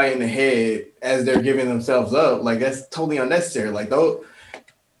hit somebody in the head as they're giving themselves up, like, that's totally unnecessary. Like, though,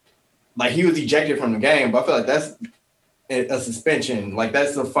 like, he was ejected from the game, but I feel like that's a suspension. Like,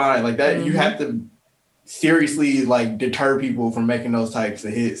 that's a fine. Like, that, you have to seriously, like, deter people from making those types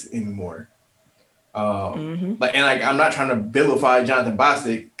of hits anymore. I'm not trying to vilify Jonathan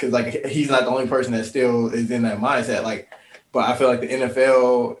Bostic, because, like, he's not the only person that still is in that mindset. Like, but I feel like the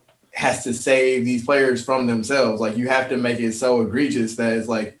NFL has to save these players from themselves. Like, you have to make it so egregious that it's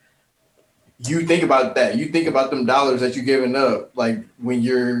like, you think about that. You think about them dollars that you're giving up, like, when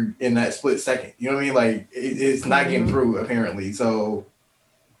you're in that split second. You know what I mean? Like, it's not getting through, apparently. So,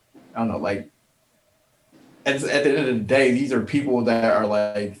 I don't know. Like, at the end of the day, these are people that are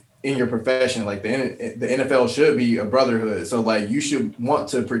like in your profession. Like the NFL should be a brotherhood. So like you should want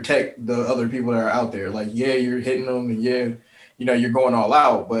to protect the other people that are out there. Like, yeah, you're hitting them and yeah, you know, you're going all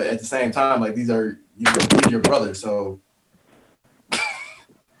out. But at the same time, like these are your brothers. So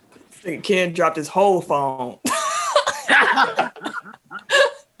Ken dropped his whole phone.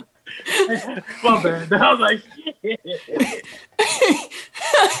 My bad. I was like,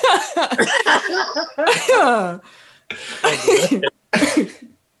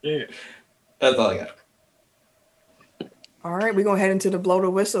 yeah. that's all I got. All right, we're gonna head into the blow the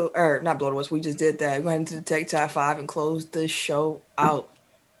whistle, or not blow the whistle. We just did that. We're going into the Tech Top 5 and close the show out.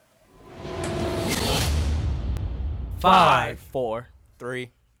 5, 4,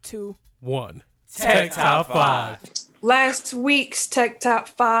 3, 2, 1. Tech Top 5. Last week's Tech Top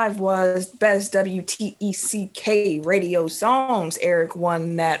 5 was best WTECK radio songs. Eric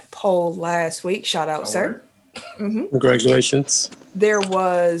won that poll last week. Shout out, sir. Mm-hmm. Congratulations. There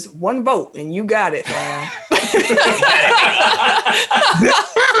was one vote, and you got it, man.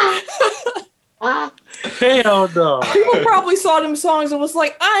 Hell no. People probably saw them songs and was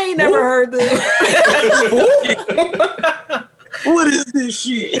like, I ain't never heard this. What is this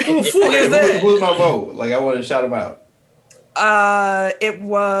shit? Who's my vote? Like I want to shout them out. It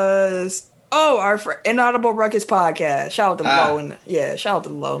was our Inaudible Ruckus podcast. Shout out to Lo and shout out to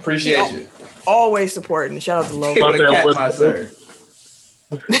Lo. Appreciate you. Always supporting. Shout out to Lo.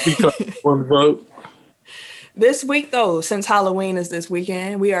 One vote. This week though, since Halloween is this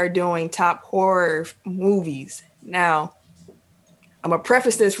weekend, we are doing top horror movies. Now, I'm gonna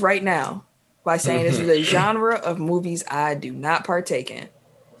preface this right now by saying this is a genre of movies I do not partake in.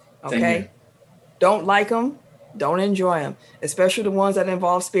 Okay? Don't like them. Don't enjoy them, especially the ones that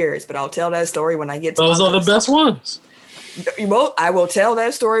involve spirits. But I'll tell that story when I get to those my are list. the best ones. Well, I will tell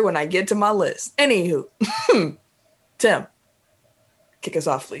that story when I get to my list. Anywho, Tim, kick us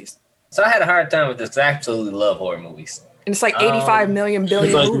off, please. So I had a hard time with this. I absolutely love horror movies. And it's like 85 million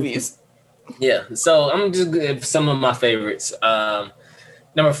billion movies. Yeah. So I'm just give some of my favorites.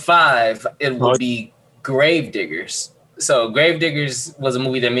 Number 5, it would be Gravediggers. So Gravediggers was a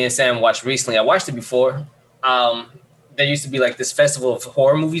movie that me and Sam watched recently. I watched it before. There used to be like this festival of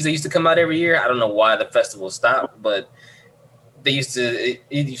horror movies that used to come out every year. I don't know why the festival stopped, but it used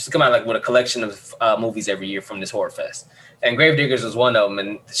to come out like with a collection of movies every year from this horror fest. And Gravediggers was one of them,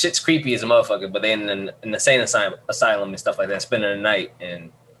 and the shit's creepy as a motherfucker, but they in an insane asylum and stuff like that, spending the night.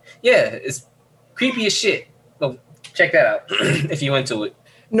 And yeah, it's creepy as shit. Go check that out if you into it.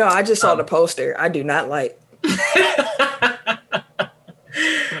 No, I just saw the poster. I do not like.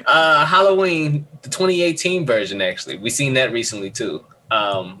 Halloween, the 2018 version, actually. We seen that recently too.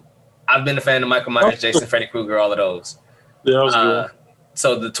 I've been a fan of Michael Myers, Jason, Freddy Krueger, all of those. Yeah, that was good.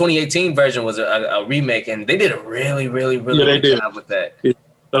 So the 2018 version was a remake, and they did a really good job with that. Yeah,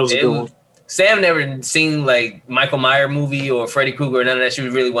 that was a good one. Sam never seen like Michael Myers movie or Freddy Krueger or none of that. She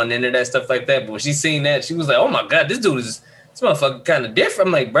really wasn't into that stuff like that. But when she seen that, she was like, "Oh my god, this motherfucker kind of different."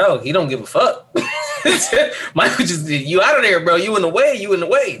 I'm like, bro, he don't give a fuck. Michael just you out of there, bro. You in the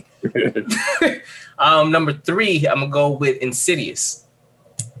way. Number 3, I'm gonna go with Insidious.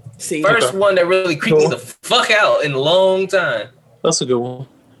 First one that really creeped me the fuck out in a long time. That's a good one.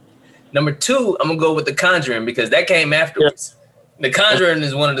 Number 2, I'm gonna go with The Conjuring because that came afterwards. The Conjuring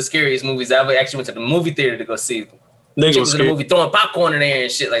is one of the scariest movies. I actually went to the movie theater to go see. She was in the movie throwing popcorn in there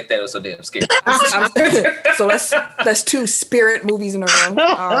and shit like that. It was so damn scary. So that's 2 spirit movies in a row.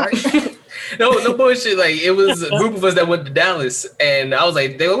 All right. No bullshit. Like it was a group of us that went to Dallas, and I was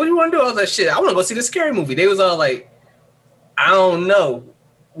like, "What do you want to do?" I was like, "Shit, I want to go see the scary movie." They was all like, "I don't know.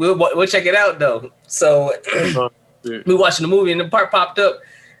 We'll check it out though." So we watching the movie, and the part popped up,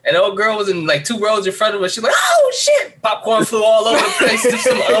 and the old girl was in like 2 rows in front of us. She's like, "Oh shit!" Popcorn flew all over the place. There's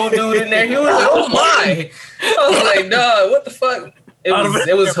some old dude in there. He was like, "Oh my!" I was like, "Dog, what the fuck?"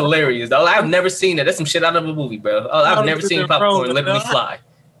 It was hilarious. I've never seen it. That's some shit out of a movie, bro. I've never seen popcorn literally fly.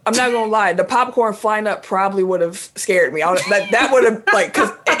 I'm not gonna lie, the popcorn flying up probably would have scared me. That would have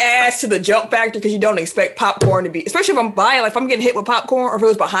because it adds to the jump factor because you don't expect popcorn to be, especially if I'm buying, like if I'm getting hit with popcorn or if it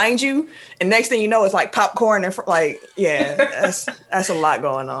was behind you, and next thing you know it's like popcorn and that's a lot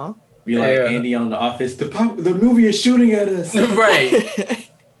going on. Be like Andy on The Office. The movie is shooting at us. Right.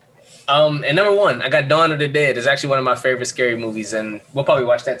 And number 1, I got Dawn of the Dead. It's actually one of my favorite scary movies, and we'll probably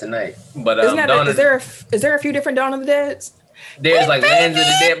watch that tonight. But is there a few different Dawn of the Deads? There's like Lands of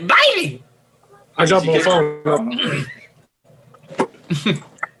the Dead, baby. I got my phone.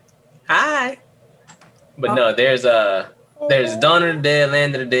 Hi. But no, there's Dawn of the Dead,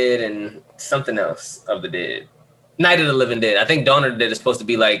 Land of the Dead, and something else of the dead. Night of the Living Dead. I think Dawn of the Dead is supposed to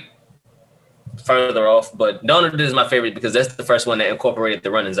be like further off. But Dawn of the Dead is my favorite because that's the first one that incorporated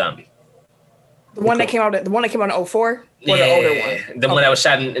the running zombie. The one that came out in 04? Or the older one? The one that was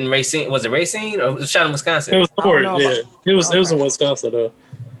shot in Racine. Was it Racine or was it shot in Wisconsin? It was Ford, yeah. It was in Wisconsin though.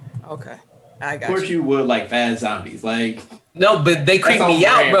 Okay. I got Of course you would like fast zombies. Like No, but they creep me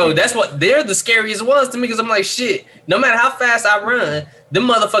out, bro. That's what they're the scariest ones to me because I'm like, shit, no matter how fast I run, them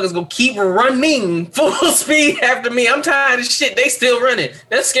motherfuckers gonna keep running full speed after me. I'm tired of shit. They still running.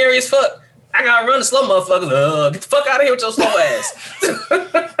 That's scary as fuck. I gotta run the slow motherfuckers. Get the fuck out of here with your slow ass.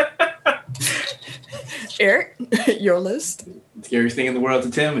 Eric, your list. the scariest thing in the world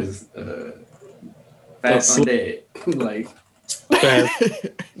to Tim is Fast Undead. Like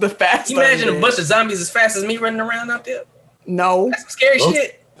The fast. Can you imagine a bunch of zombies as fast as me running around out there? No. That's some scary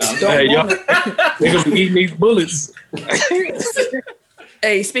shit. Hey, y'all, they gonna be eating these bullets.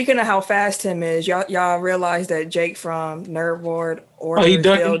 Hey, speaking of how fast Tim is, y'all realize that Jake from Nerd Ward or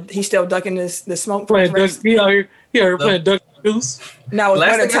he's still ducking the smoke. Playing duck, he out here playing duck goose. Now it's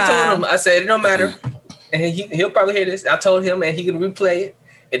Last winter thing I told him, time. I said it don't matter, and he'll probably hear this. I told him, and he can replay it.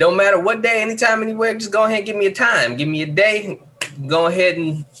 It don't matter what day, anytime, anywhere. Just go ahead and give me a time, give me a day. Go ahead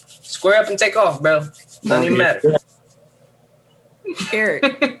and square up and take off, bro. Doesn't even matter.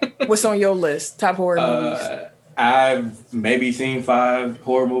 Eric, what's on your list? Top horror movies. I've maybe seen 5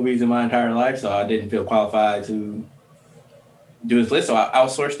 horror movies in my entire life, so I didn't feel qualified to do this list, so I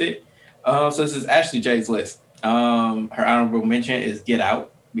outsourced it. So this is Ashley J's list. Her honorable mention is Get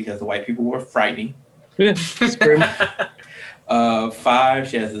Out because the white people were frightening. Yeah, 5,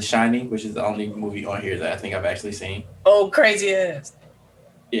 she has The Shining, which is the only movie on here that I think I've actually seen. Oh, crazy ass.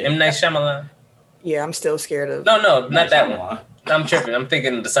 Yeah. M. Night Shyamalan. Yeah, I'm still scared of. No, not that one. I'm tripping. I'm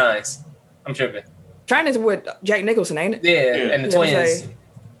thinking of The Signs. I'm tripping. Trying is with Jack Nicholson, ain't it? Yeah, and the twins.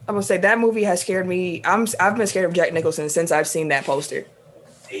 I'm gonna say that movie has scared me. I've been scared of Jack Nicholson since I've seen that poster.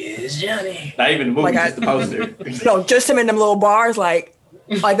 Here's Johnny. Not even the movie, Like just the poster. No, just him in them little bars, like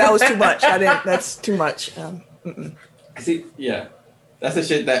that was too much. That's too much. See, yeah. That's the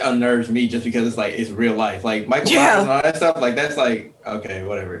shit that unnerves me just because it's like, it's real life. Like, Michael Yeah. Myers and all that stuff, like, that's like, okay,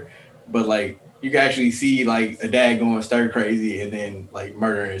 whatever. But, like, you can actually see, like, a dad going stir crazy and then, like,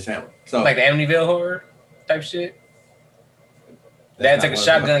 murdering his family. So, Like the Amityville horror type shit. Dad took a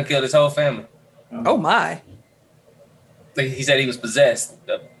shotgun, killed his whole family. Oh my! Like he said he was possessed.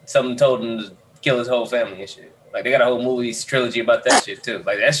 Something told him to kill his whole family and shit. Like they got a whole movie trilogy about that shit too.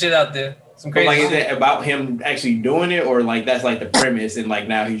 Like that shit out there. Some but, crazy like, is shit. it about him actually doing it, or, like, that's, like, the premise and, like,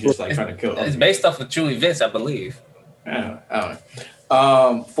 now he's just, like, trying to kill It's other based off of true events, I believe. I don't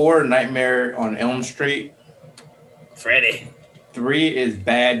know. 4, Nightmare on Elm Street. Freddy. 3 is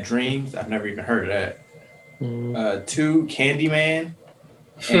Bad Dreams. I've never even heard of that. 2, Candyman.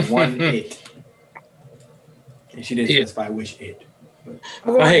 And 1, It. And she didn't specify which It. I'm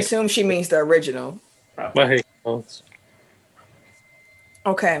going to assume she means the original. I hate those.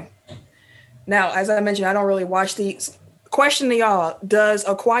 Okay. Now, as I mentioned, I don't really watch these. Question to y'all: does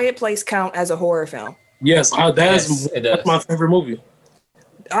A Quiet Place count as a horror film? Yes, Yes, it does. that's my favorite movie.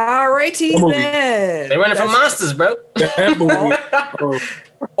 Alrighty That movie. then. They running from monsters, bro. That movie.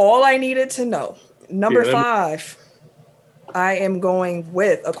 All I needed to know. Number Yeah, 5. I am going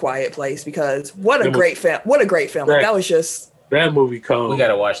with A Quiet Place because what a That great film! What a great film! Right. That was just. That movie cold. We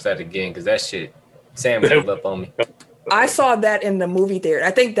gotta watch that again because that shit. Sam gave up on me. I saw that in the movie theater. I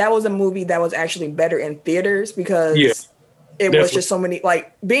think that was a movie that was actually better in theaters because Yeah, it was definitely. just so many.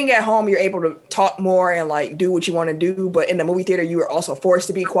 Like being at home, you're able to talk more and like do what you want to do. But in the movie theater, you were also forced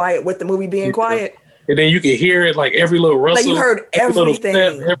to be quiet with the movie being Yeah. quiet. And then you can hear it like every little rustle. Like you heard every little everything.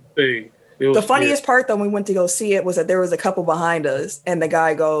 step, everything. It was The funniest part though, when we went to go see it, was that there was a couple behind us, and the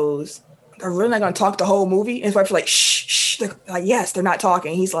guy goes, "They're really not going to talk the whole movie." And his wife's like, "Shh, shh." They're like, "Yes, they're not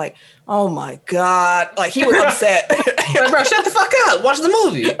talking." He's like, "Oh my god!" Like he was upset. Like, bro, shut the fuck up. Watch the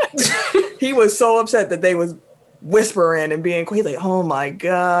movie. He was so upset that they was whispering and being quiet. Like, oh my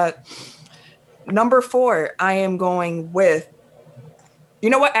god. Number 4, I am going with.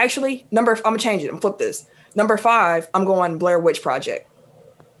 You know what? Actually, I'm gonna change it. I'm gonna flip this. Number 5, I'm going Blair Witch Project.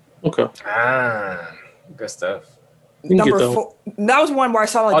 Okay. Good stuff. You can Number get that 4, that was one where I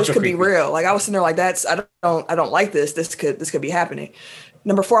saw like Ultra this could be creepy. real. Like I was sitting there like I don't like this. This could be happening.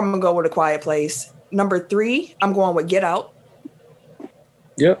 Number 4, I'm gonna go with A Quiet Place. Number 3, I'm going with Get Out.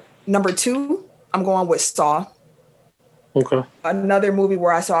 Yep. Number 2, I'm going with Saw. Okay. Another movie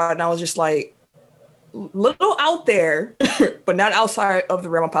where I saw it and I was just like, little out there, but not outside of the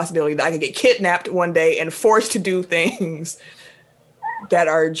realm of possibility that I could get kidnapped one day and forced to do things that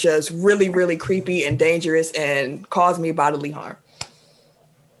are just really, really creepy and dangerous and cause me bodily harm.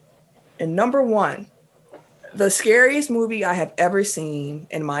 And number 1, The scariest movie I have ever seen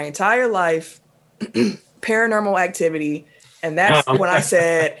in my entire life, Paranormal Activity. And that's when I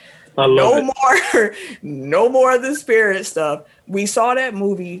said, no more of the spirit stuff. We saw that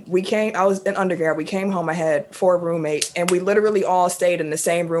movie. I was in undergrad. We came home. I had 4 roommates, and we literally all stayed in the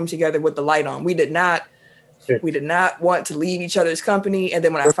same room together with the light on. We did not want to leave each other's company. And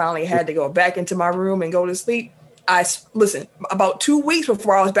then when I finally had to go back into my room and go to sleep, about 2 weeks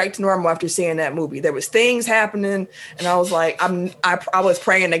before I was back to normal after seeing that movie, there was things happening, and I was like, I was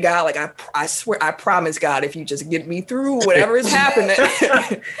praying to God, like I swear, I promise God, if you just get me through whatever is happening,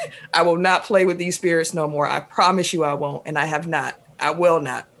 I will not play with these spirits no more. I promise you I won't, and I have not. I will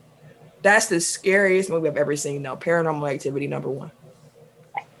not. That's the scariest movie I've ever seen. Now, Paranormal Activity #1.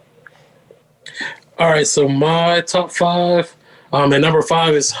 All right, so my top 5, and number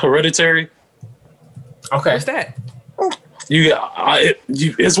 5 is Hereditary. Okay. What's that?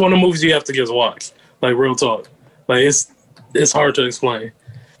 It's one of the movies you have to just watch. Like, real talk. Like, it's hard to explain.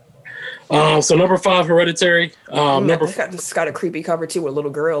 So number 5, Hereditary. It's got a creepy cover too with a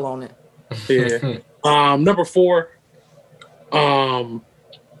little girl on it. Yeah. Number 4, Paranormal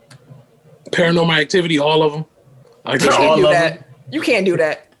Activity. All of them. You can't do that. You can't do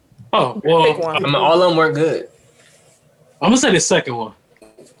that. Oh well. All of them were good. I'm gonna say the second one.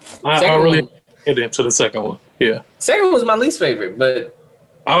 I really ended to the second one. Yeah. Second one was my least favorite, but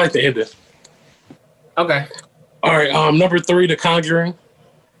I like the ending. Okay. All right. Number 3, The Conjuring.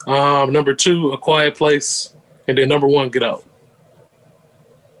 Number 2, A Quiet Place, and then number 1, Get Out.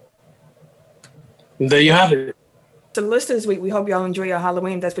 And there you have it. So the list this week, we hope y'all enjoy your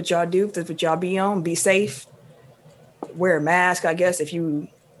Halloween. That's what y'all do. That's what y'all be on. Be safe. Wear a mask, I guess, if you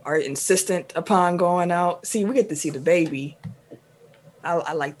are insistent upon going out. See, we get to see the baby.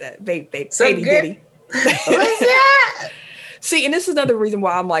 I like that. Baby bitty. See, and this is another reason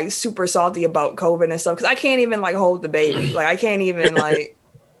why I'm like super salty about COVID and stuff, because I can't even like hold the baby. Like I can't even like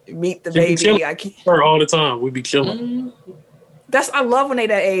meet the baby. I can't. All the time. We be chilling. I love when they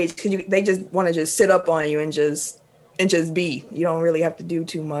that age, because they just want to just sit up on you and just be. You don't really have to do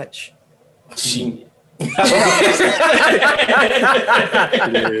too much.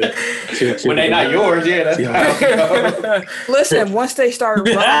 When they not yours, Listen, once they start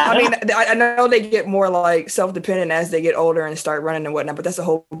running, I mean, I know they get more like self-dependent as they get older and start running and whatnot, but that's a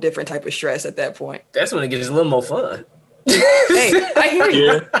whole different type of stress at that point. That's when it gets a little more fun. Hey, I hear you.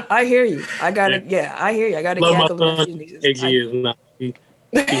 Yeah. I hear you. I got it. Yeah, I hear you. I got to get the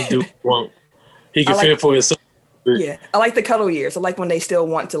He do wrong. He can feel for himself. Yeah, I like the cuddle years. I like when they still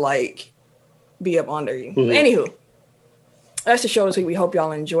want to like be up under you. Mm-hmm. Anywho, that's the show this week. We hope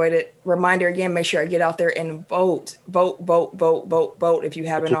y'all enjoyed it. Reminder again, make sure I get out there and vote if you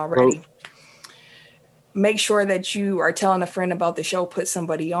haven't already. Make sure that you are telling a friend about the show. Put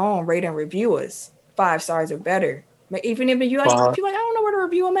somebody on. Rate and review us. 5 stars or better. Even if you're like, I don't know where to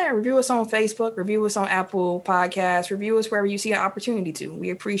review them at. Review us on Facebook. Review us on Apple Podcasts. Review us wherever you see an opportunity to.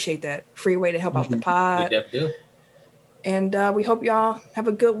 We appreciate that. Free way to help out the pod. And we hope y'all have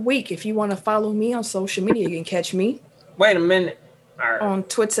a good week. If you want to follow me on social media, you can catch me. Wait a minute. On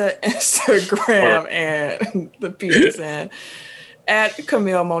Twitter, Instagram, and the PSN at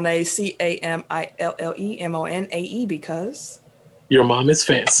Camille Monet, CamilleMonae, because your mom is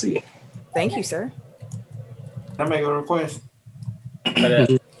fancy. Thank you, sir. Can I make a request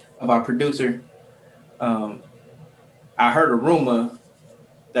of our producer? I heard a rumor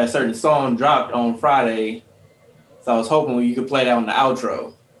that a certain song dropped on Friday, so I was hoping you could play that on the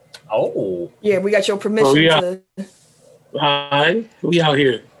outro. Oh, yeah, we got your permission. Hi, we out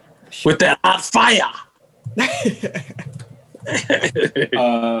here with that hot fire.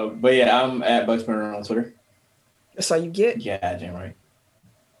 But yeah, I'm at Buck Spinner on Twitter. That's all you get? Yeah, damn right.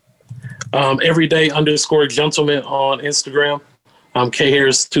 Everyday_gentleman on Instagram. K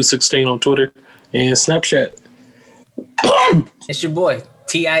Harris 216 on Twitter and Snapchat. It's your boy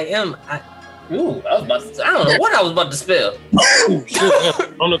Tim. I don't know what I was about to spell.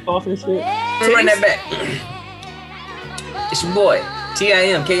 On the coffin shit. Run that back. It's your boy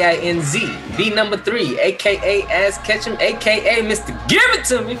Tim KINZ V3 aka Ass Ketchum aka Mr. Give It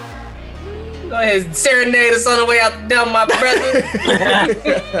To Me. Go ahead and serenade us on the way out the door, my brother.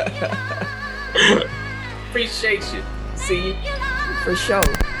 Appreciate you. See you. For sure.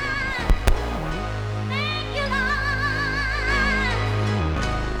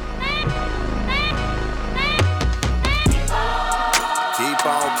 Keep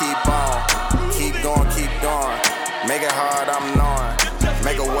on, keep going, keep going. Make it hard, I'm knowing.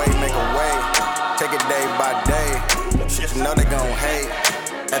 Make a way, take it day by day. You know they gon' hate.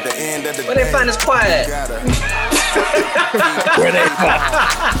 At the end of the day, where they find us quiet? Where they from?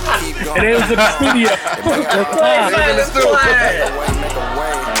 And it was in the studio.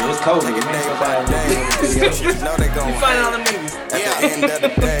 It's COVID. You find it on the movies. At the end of the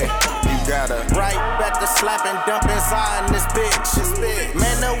day, you gotta right back to slap and dump inside in this bitch.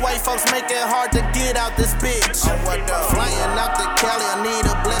 Man, the white folks make it hard to get out this bitch. Flying out to Cali, I need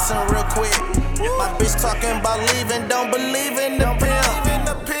a blessing real quick. My bitch talking about leaving, don't believe in the pimp.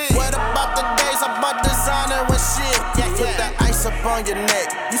 What about the days I bought designer and shit? Put the ice up on your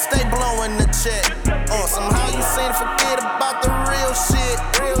neck, you stay blowing the check. Somehow you seem to forget about the real shit.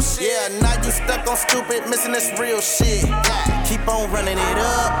 Yeah, now you stuck on stupid, missing this real shit. Keep on running it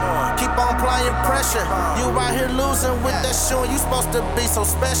up, keep on applying pressure. You out here losing with that shoe, you supposed to be so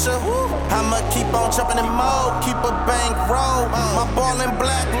special. I'ma keep on jumping in mode, keep a bank roll. My ball in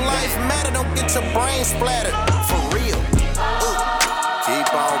black life matter, don't get your brain splattered. For real. Keep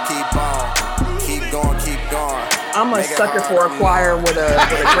on, keep going, keep going. I'm a sucker for a choir with a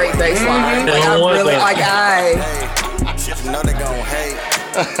great bass line. Like, I really like You know they gon' hate.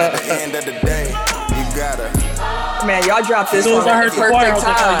 At the end of the day, you gotta. Man, y'all dropped this on the perfect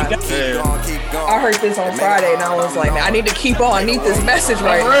time. I heard this on Friday and I was like, man, I need to keep on. I need this message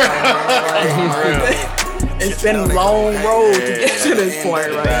right now. It's been a long road to get to this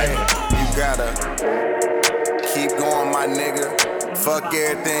point right now. You gotta keep going, my nigga. Fuck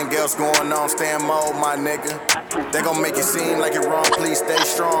everything else going on, stay in mode, my nigga. They gon' make it seem like you're wrong, please stay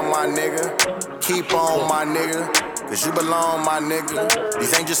strong, my nigga. Keep on, my nigga, cause you belong, my nigga.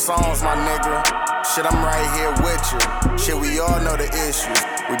 These ain't just songs, my nigga. Shit, I'm right here with you. Shit, we all know the issues.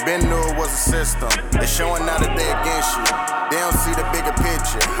 We been knew it was a system. They showing now that they against you. They don't see the bigger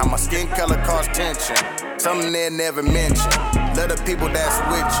picture. How my skin color cause tension. Something they never mention. Love the people that's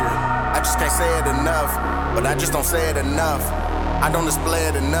with you. I just can't say it enough, but I just don't say it enough. I don't display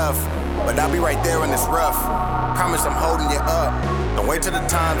it enough, but I'll be right there when it's rough. Promise I'm holding you up. Don't wait till the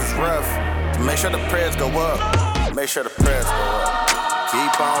times is rough. To make sure the prayers go up. Make sure the prayers go up.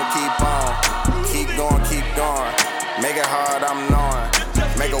 Keep on, keep on. Keep going, keep going. Make it hard, I'm knowing.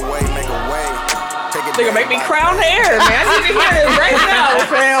 Make a way, make a way. Take it. Nigga, make me crown hair, man. I need to hear this right now,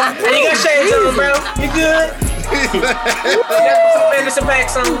 fam. And you got shades on, bro. You good? You got some Anderson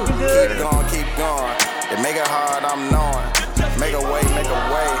packs on. You good? Keep going. They make it hard, I'm knowing. Make a way, make a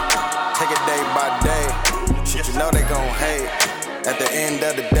way. Take it day by day. Shit, you know they gon' hate. At the end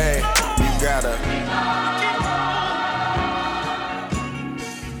of the day, you gotta.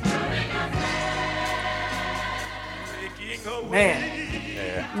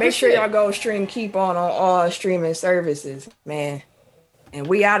 Man, make sure y'all go stream Keep On all streaming services, man. And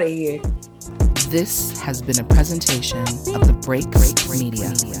we out of here. This has been a presentation of the Break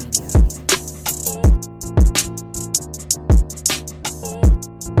Media.